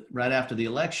where right after the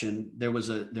election, there was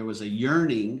a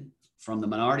yearning from the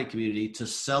minority community to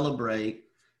celebrate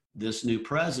this new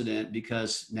president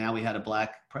because now we had a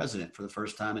Black president for the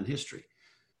first time in history.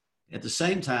 At the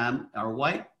same time, our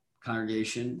white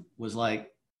congregation was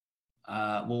like,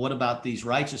 well, what about these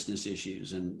righteousness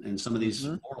issues and some of these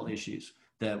moral issues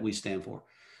that we stand for?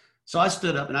 So I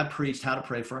stood up and I preached how to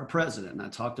pray for our president. And I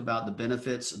talked about the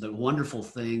benefits, the wonderful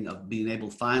thing of being able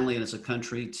finally as a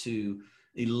country to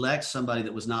elect somebody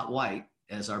that was not white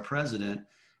as our president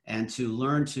and to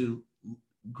learn to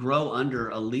grow under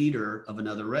a leader of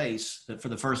another race that for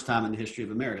the first time in the history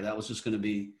of America. That was just going to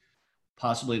be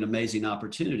possibly an amazing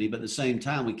opportunity. But at the same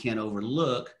time, we can't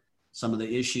overlook some of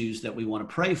the issues that we want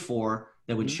to pray for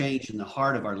that would change in the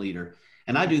heart of our leader.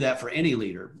 And I do that for any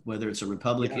leader, whether it's a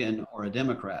Republican or a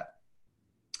Democrat.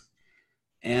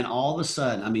 And all of a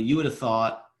sudden, I mean, you would have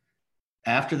thought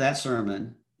after that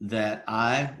sermon that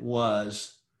I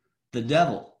was the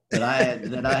devil, that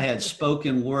I had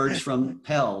spoken words from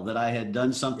hell, that I had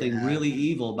done something really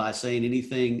evil by saying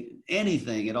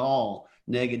anything at all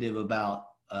negative about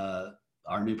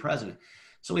our new president.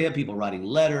 So we had people writing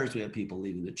letters, we had people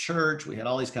leaving the church, we had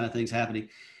all these kind of things happening.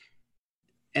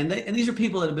 And these are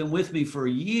people that have been with me for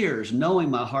years,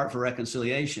 knowing my heart for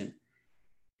reconciliation.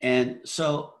 And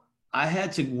so I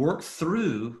had to work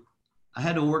through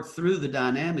the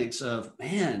dynamics of,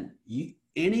 man,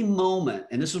 any moment,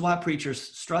 and this is why preachers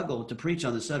struggle to preach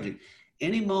on the subject,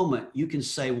 any moment you can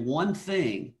say one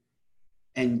thing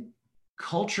and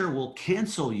culture will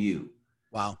cancel you.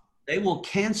 Wow. They will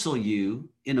cancel you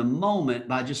in a moment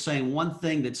by just saying one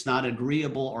thing that's not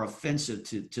agreeable or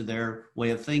offensive to their way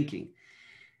of thinking.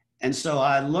 And so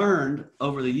I learned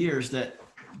over the years that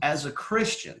as a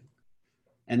Christian,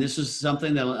 and this is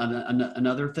something that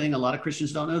another thing, a lot of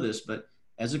Christians don't know this, but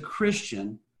as a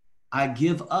Christian, I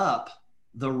give up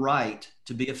the right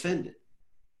to be offended.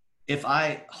 If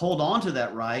I hold on to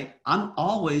that right, I'm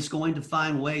always going to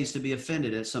find ways to be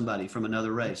offended at somebody from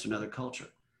another race, another culture.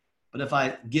 But if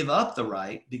I give up the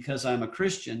right because I'm a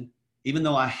Christian, even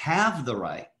though I have the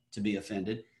right to be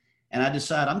offended, and I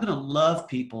decide I'm going to love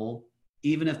people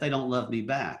even if they don't love me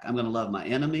back. I'm going to love my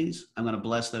enemies. I'm going to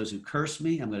bless those who curse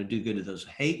me. I'm going to do good to those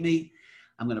who hate me.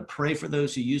 I'm going to pray for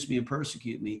those who use me and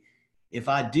persecute me. If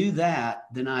I do that,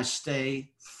 then I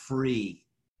stay free.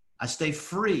 I stay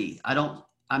free.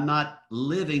 I'm not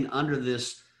living under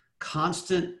this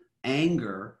constant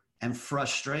anger and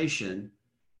frustration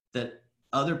that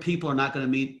other people are not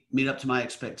going to meet up to my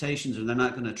expectations and they're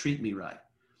not going to treat me right.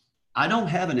 I don't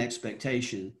have an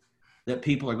expectation that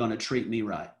people are going to treat me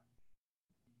right.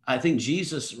 I think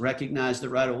Jesus recognized it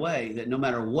right away that no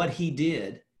matter what he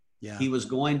did, he was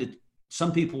going to,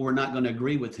 some people were not going to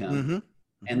agree with him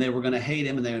and they were going to hate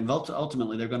him and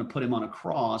ultimately they're going to put him on a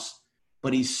cross.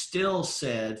 But he still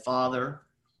said, Father,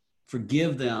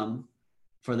 forgive them,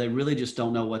 for they really just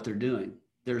don't know what they're doing.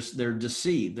 They're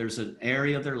deceived. There's an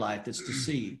area of their life that's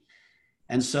deceived.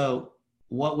 And so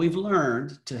what we've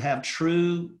learned to have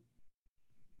true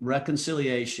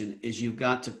reconciliation is you've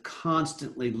got to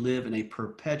constantly live in a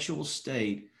perpetual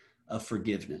state of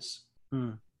forgiveness.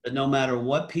 Hmm. That no matter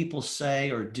what people say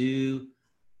or do,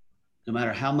 no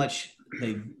matter how much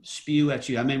they spew at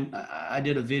you. I mean, I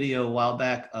did a video a while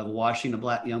back of washing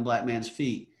a young black man's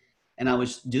feet. And I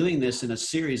was doing this in a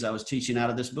series I was teaching out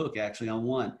of this book, actually, on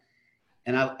one.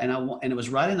 And it was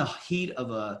right in the heat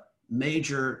of a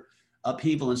major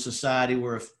upheaval in society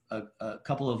where a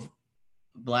couple of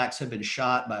blacks had been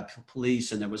shot by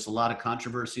police, and there was a lot of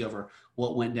controversy over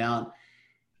what went down.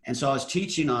 And so I was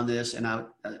teaching on this, and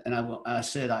I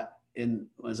said,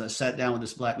 as I sat down with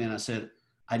this black man, I said,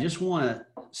 I just want to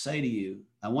say to you,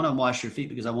 I want to wash your feet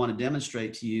because I want to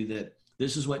demonstrate to you that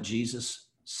this is what Jesus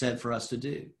said for us to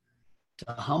do, to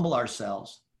humble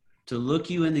ourselves, to look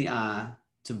you in the eye,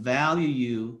 to value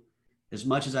you as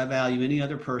much as I value any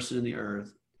other person in the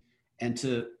earth, and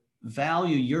to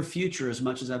value your future as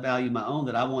much as I value my own,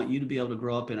 that I want you to be able to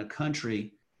grow up in a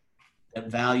country that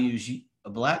values a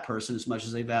black person as much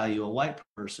as they value a white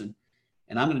person.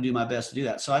 And I'm going to do my best to do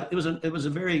that. So it was a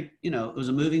very, it was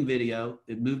a moving video.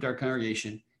 It moved our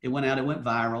congregation. It went out, it went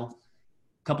viral,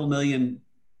 a couple million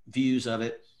views of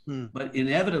it. But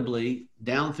inevitably,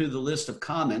 down through the list of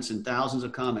comments and thousands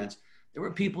of comments, there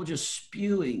were people just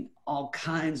spewing all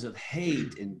kinds of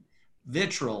hate and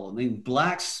vitriol. I mean,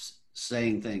 blacks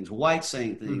saying things, whites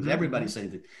saying things, everybody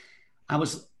saying things. I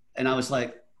was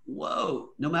like, whoa,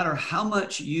 no matter how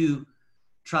much you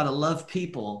try to love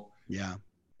people,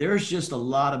 there's just a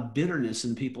lot of bitterness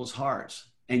in people's hearts.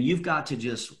 And you've got to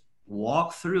just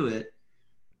walk through it,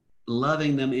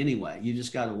 loving them anyway. You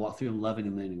just got to walk through them, loving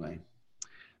them anyway.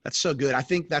 That's so good. I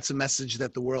think that's a message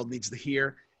that the world needs to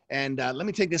hear. And let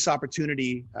me take this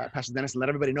opportunity, Pastor Dennis, and let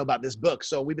everybody know about this book.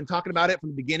 So we've been talking about it from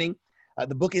the beginning.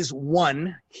 The book is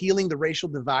One, Healing the Racial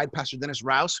Divide. Pastor Dennis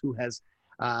Rouse, who has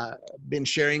been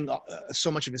sharing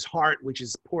so much of his heart, which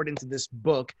is poured into this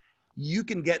book. You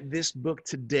can get this book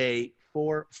today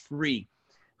for free.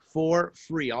 For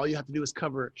free. All you have to do is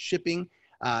cover shipping.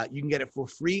 You can get it for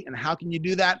free. And how can you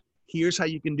do that? Here's how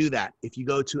you can do that. If you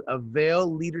go to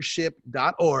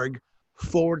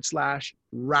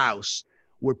availleadership.org/Rouse,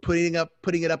 we're putting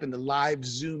it up in the live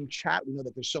Zoom chat. We know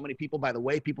that there's so many people, by the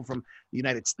way, people from the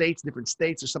United States, different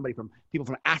states. There's people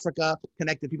from Africa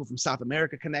connected, people from South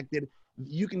America connected.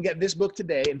 You can get this book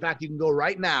today. In fact, you can go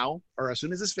right now, or as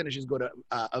soon as this finishes, go to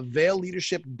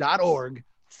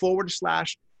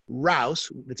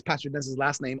availleadership.org/Rouse. It's Pastor Dennis's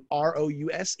last name,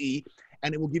 Rouse,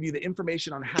 and it will give you the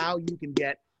information on how you can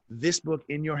get this book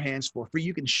in your hands for free.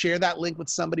 You can share that link with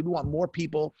somebody. We want more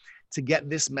people to get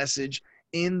this message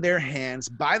in their hands.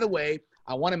 By the way,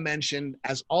 I want to mention,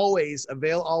 as always,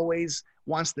 Avail always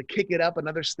wants to kick it up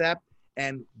another step,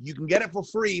 and you can get it for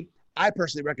free. I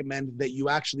personally recommend that you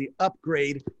actually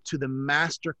upgrade to the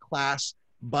Masterclass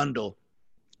bundle.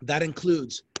 That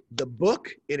includes the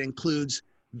book. It includes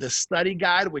the study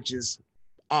guide, which is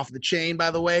off the chain,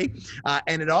 by the way.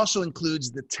 And it also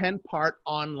includes the 10-part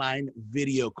online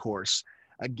video course.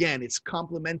 Again, it's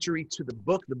complimentary to the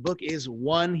book. The book is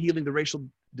One, Healing the Racial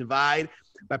Divide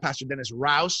by Pastor Dennis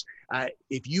Rouse.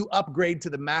 If you upgrade to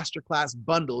the Masterclass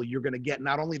bundle, you're going to get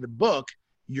not only the book,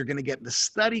 you're going to get the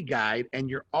study guide, and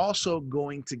you're also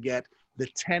going to get the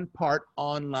 10-part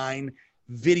online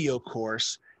video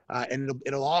course. And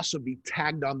it'll also be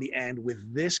tagged on the end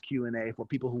with this Q&A for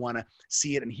people who want to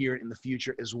see it and hear it in the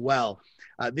future as well.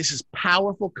 This is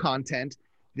powerful content.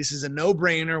 This is a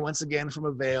no-brainer, once again, from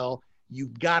Avail.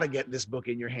 You've got to get this book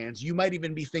in your hands. You might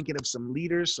even be thinking of some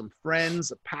leaders, some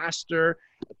friends, a pastor,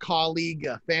 a colleague,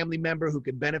 a family member who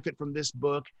could benefit from this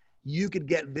book. You could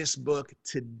get this book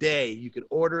today. You could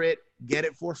order it, get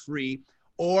it for free,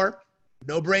 or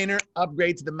no brainer,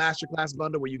 upgrade to the Masterclass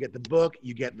bundle where you get the book,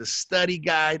 you get the study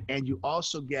guide, and you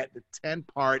also get the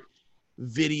 10-part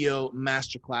video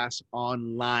Masterclass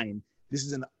online. This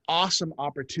is an awesome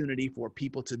opportunity for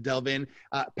people to delve in.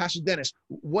 Pastor Dennis,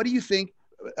 what do you think?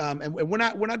 And we're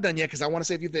not done yet because I want to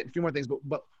say a few more things.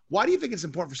 But why do you think it's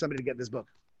important for somebody to get this book?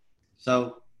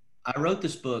 So I wrote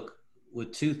this book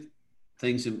with two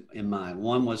things in mind.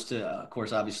 One was to, of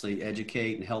course, obviously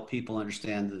educate and help people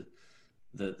understand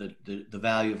the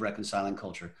value of reconciling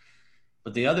culture.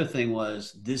 But the other thing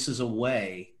was, this is a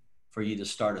way for you to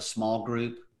start a small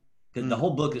group. The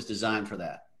whole book is designed for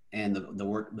that. And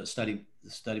the study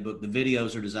book, the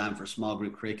videos are designed for a small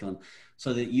group curriculum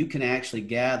so that you can actually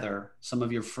gather some of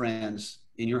your friends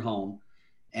in your home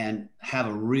and have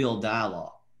a real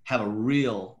dialogue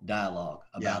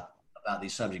about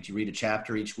these subjects. You read a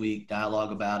chapter each week,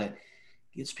 dialogue about it,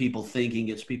 gets people thinking,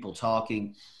 gets people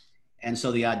talking. And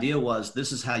so the idea was,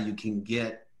 this is how you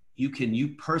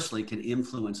personally can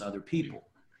influence other people.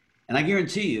 And I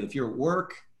guarantee you, if you're at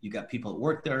work, you got people at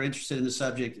work that are interested in the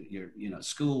subject, you're,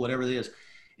 school, whatever it is,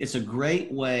 it's a great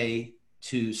way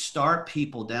to start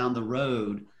people down the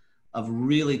road of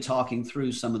really talking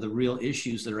through some of the real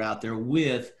issues that are out there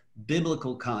with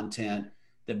biblical content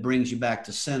that brings you back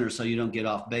to center, so you don't get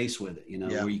off base with it,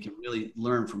 where you can really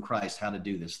learn from Christ how to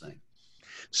do this thing.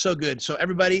 So good. So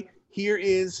everybody, here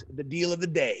is the deal of the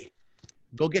day.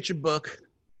 Go get your book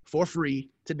for free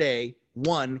today.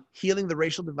 One, Healing the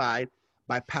Racial Divide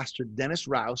by Pastor Dennis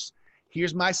Rouse.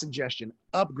 Here's my suggestion.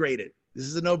 Upgrade it. This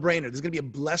is a no-brainer. This is going to be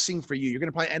a blessing for you. You're going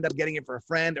to probably end up getting it for a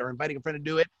friend or inviting a friend to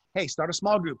do it. Hey, start a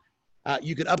small group.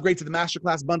 You could upgrade to the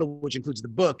Masterclass bundle, which includes the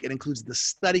book. It includes the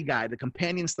study guide, the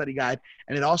companion study guide,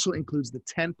 and it also includes the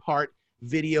 10-part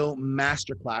video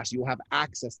masterclass. You will have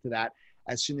access to that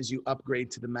as soon as you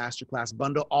upgrade to the Masterclass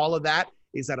bundle. All of that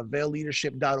is at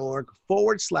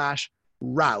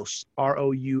availleadership.org/Rouse,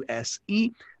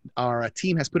 R-O-U-S-E. Our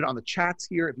team has put it on the chats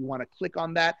here if you want to click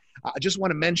on that. I just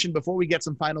want to mention, before we get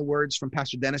some final words from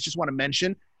Pastor Dennis, just want to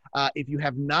mention, if you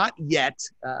have not yet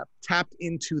tapped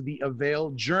into the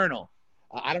Avail Journal.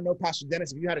 I don't know, Pastor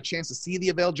Dennis, if you had a chance to see the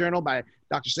Avail Journal by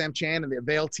Dr. Sam Chan and the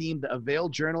Avail team. The Avail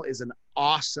Journal is an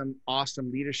awesome, awesome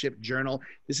leadership journal.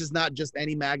 This is not just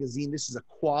any magazine. This is a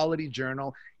quality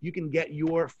journal. You can get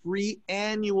your free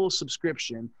annual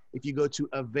subscription if you go to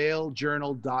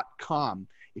availjournal.com.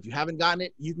 If you haven't gotten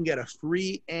it, you can get a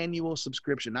free annual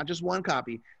subscription, not just one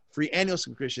copy, free annual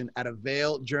subscription at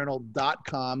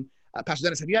availjournal.com. Pastor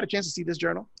Dennis, have you had a chance to see this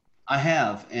journal? I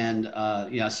have, and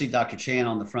I see Dr. Chan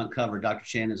on the front cover. Dr.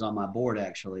 Chan is on my board,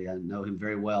 actually. I know him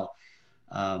very well.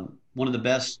 One of the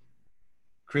best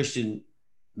Christian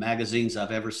magazines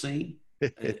I've ever seen.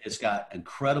 It's got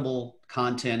incredible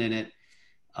content in it.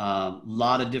 A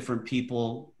lot of different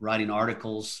people writing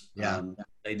articles.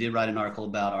 They did write an article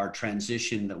about our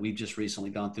transition that we've just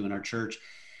recently gone through in our church.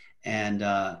 And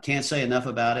can't say enough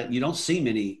about it. You don't see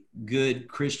many good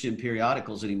Christian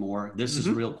periodicals anymore. This is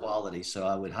real quality, so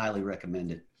I would highly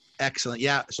recommend it. Excellent.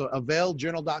 Yeah. So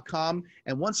availjournal.com.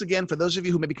 And once again, for those of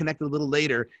you who may be connected a little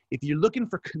later, if you're looking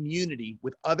for community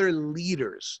with other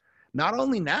leaders, not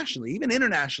only nationally, even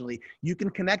internationally, you can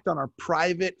connect on our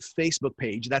private Facebook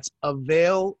page. That's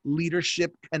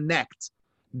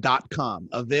availleadershipconnect.com.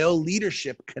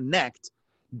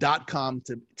 availleadershipconnect.com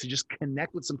to just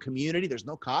connect with some community. There's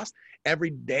no cost. Every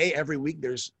day, every week,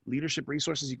 there's leadership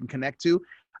resources you can connect to.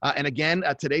 And again,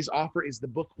 today's offer is the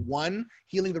book One,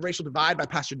 Healing the Racial Divide by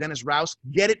Pastor Dennis Rouse.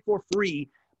 Get it for free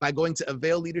by going to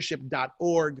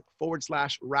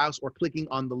availleadership.org/Rouse or clicking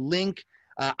on the link.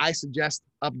 I suggest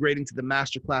upgrading to the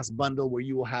Masterclass bundle where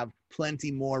you will have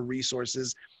plenty more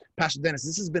resources. Pastor Dennis,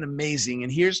 this has been amazing.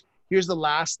 And here's the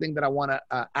last thing that I want to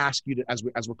ask you as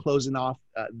we're closing off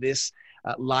this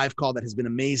live call that has been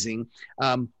amazing.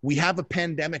 We have a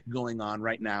pandemic going on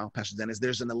right now, Pastor Dennis.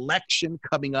 There's an election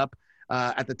coming up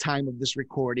at the time of this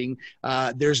recording.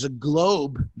 There's a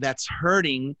globe that's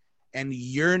hurting and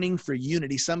yearning for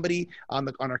unity. Somebody on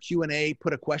our Q&A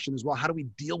put a question as well. How do we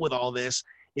deal with all this?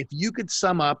 If you could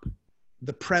sum up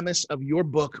the premise of your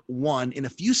book, One, in a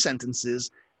few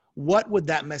sentences, what would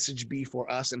that message be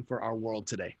for us and for our world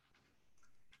today?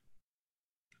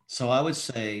 So I would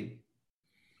say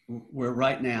we're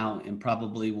right now in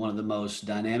probably one of the most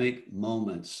dynamic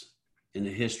moments in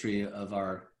the history of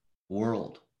our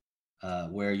world,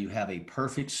 where you have a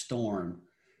perfect storm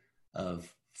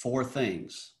of four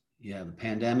things. You have the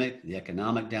pandemic, the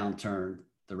economic downturn,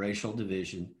 the racial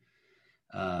division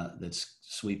that's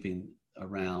sweeping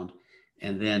around,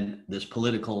 and then this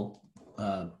political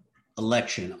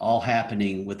election all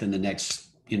happening within the next,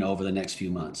 over the next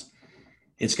few months.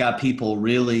 It's got people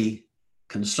really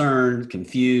concerned,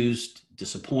 confused,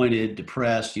 disappointed,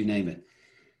 depressed, you name it.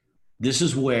 This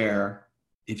is where,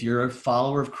 if you're a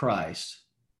follower of Christ,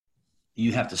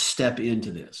 you have to step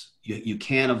into this. You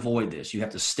can't avoid this. You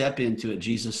have to step into it.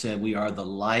 Jesus said, we are the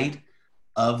light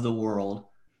of the world.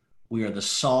 We are the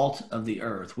salt of the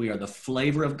earth. We are the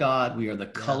flavor of God. We are the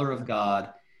color of God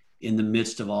in the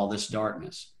midst of all this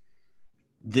darkness.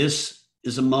 This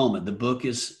is a moment. The book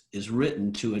is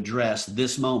written to address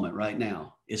this moment right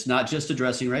now. It's not just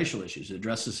addressing racial issues. It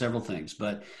addresses several things,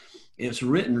 but it's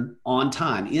written on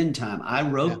time, in time. I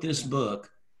wrote this book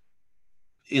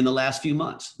in the last few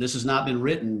months. This has not been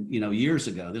written, years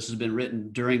ago. This has been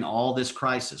written during all this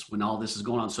crisis, when all this is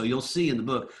going on. So you'll see in the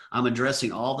book, I'm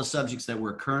addressing all the subjects that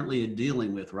we're currently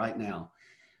dealing with right now.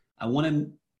 I want to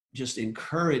just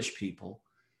encourage people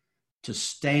to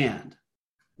stand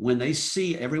when they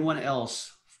see everyone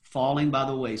else falling by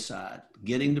the wayside,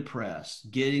 getting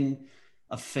depressed, getting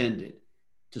offended,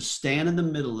 to stand in the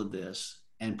middle of this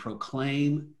and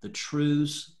proclaim the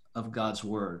truths of God's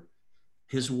word.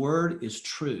 His word is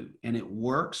true, and it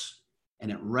works,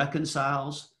 and it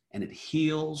reconciles, and it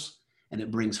heals, and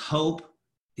it brings hope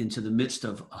into the midst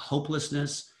of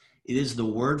hopelessness. It is the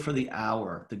word for the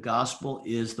hour. The gospel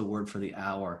is the word for the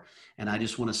hour. And I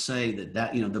just want to say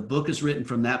that the book is written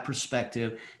from that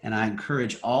perspective. And I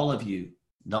encourage all of you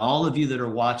that are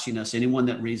watching us, anyone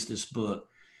that reads this book,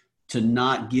 to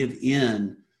not give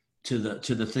in to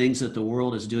the things that the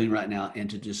world is doing right now, and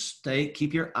to just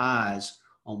keep your eyes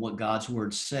on what God's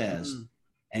word says.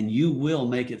 And you will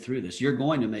make it through this. You're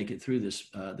going to make it through this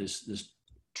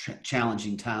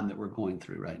challenging time that we're going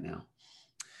through right now.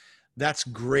 That's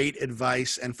great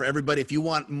advice. And for everybody, if you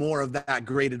want more of that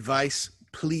great advice,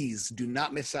 please do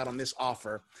not miss out on this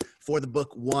offer for the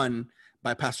book One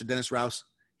by Pastor Dennis Rouse,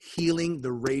 Healing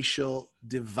the Racial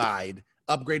Divide.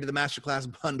 Upgrade to the Masterclass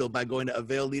bundle by going to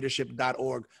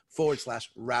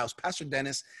availleadership.org/Rouse. Pastor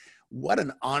Dennis, what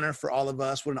an honor for all of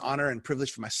us. What an honor and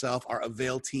privilege for myself, our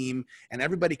Avail team, and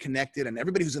everybody connected, and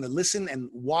everybody who's going to listen and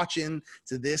watch in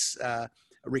to this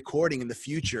recording in the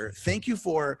future. Thank you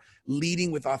for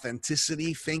leading with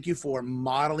authenticity. Thank you for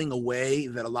modeling a way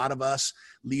that a lot of us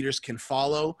leaders can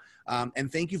follow.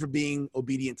 And thank you for being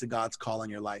obedient to God's call in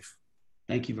your life.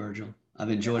 Thank you, Virgil. I've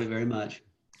enjoyed it very much.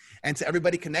 And to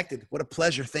everybody connected, what a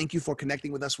pleasure. Thank you for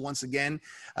connecting with us once again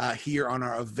here on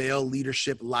our Avail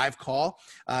Leadership live call.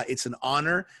 It's an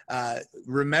honor.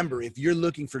 Remember, if you're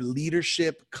looking for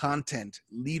leadership content,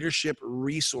 leadership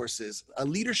resources, a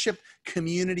leadership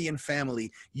community and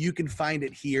family, you can find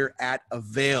it here at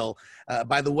Avail.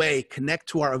 By the way, connect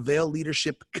to our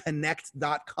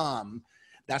availleadershipconnect.com.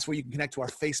 That's where you can connect to our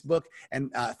Facebook.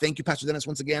 And thank you, Pastor Dennis,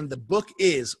 once again. The book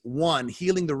is One,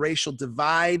 Healing the Racial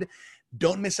Divide.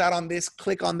 Don't miss out on this.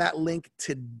 Click on that link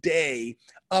today.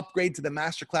 Upgrade to the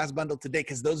Masterclass bundle today,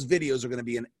 because those videos are going to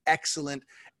be an excellent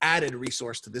added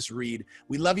resource to this read.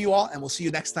 We love you all, and we'll see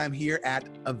you next time here at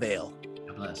Avail.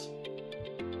 God bless.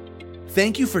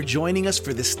 Thank you for joining us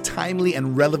for this timely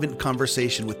and relevant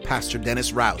conversation with Pastor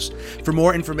Dennis Rouse. For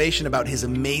more information about his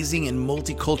amazing and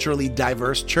multiculturally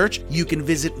diverse church, you can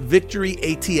visit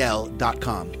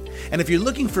victoryatl.com. And if you're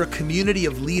looking for a community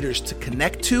of leaders to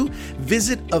connect to,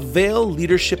 visit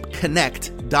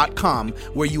availleadershipconnect.com,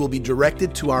 where you will be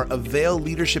directed to our Avail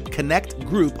Leadership Connect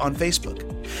group on Facebook.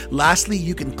 Lastly,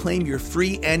 you can claim your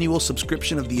free annual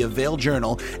subscription of the Avail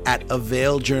Journal at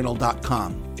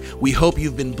availjournal.com. We hope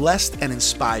you've been blessed and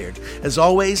inspired. As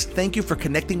always, thank you for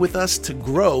connecting with us to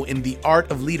grow in the art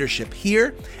of leadership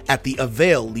here at the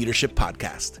Avail Leadership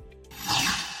Podcast.